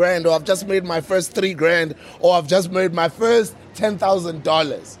 10 grand, or I've just made my first 3 grand, or I've just made my first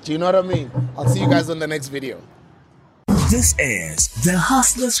 $10,000. Do you know what I mean? I'll see you guys on the next video. This is the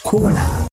Hustler's Corner.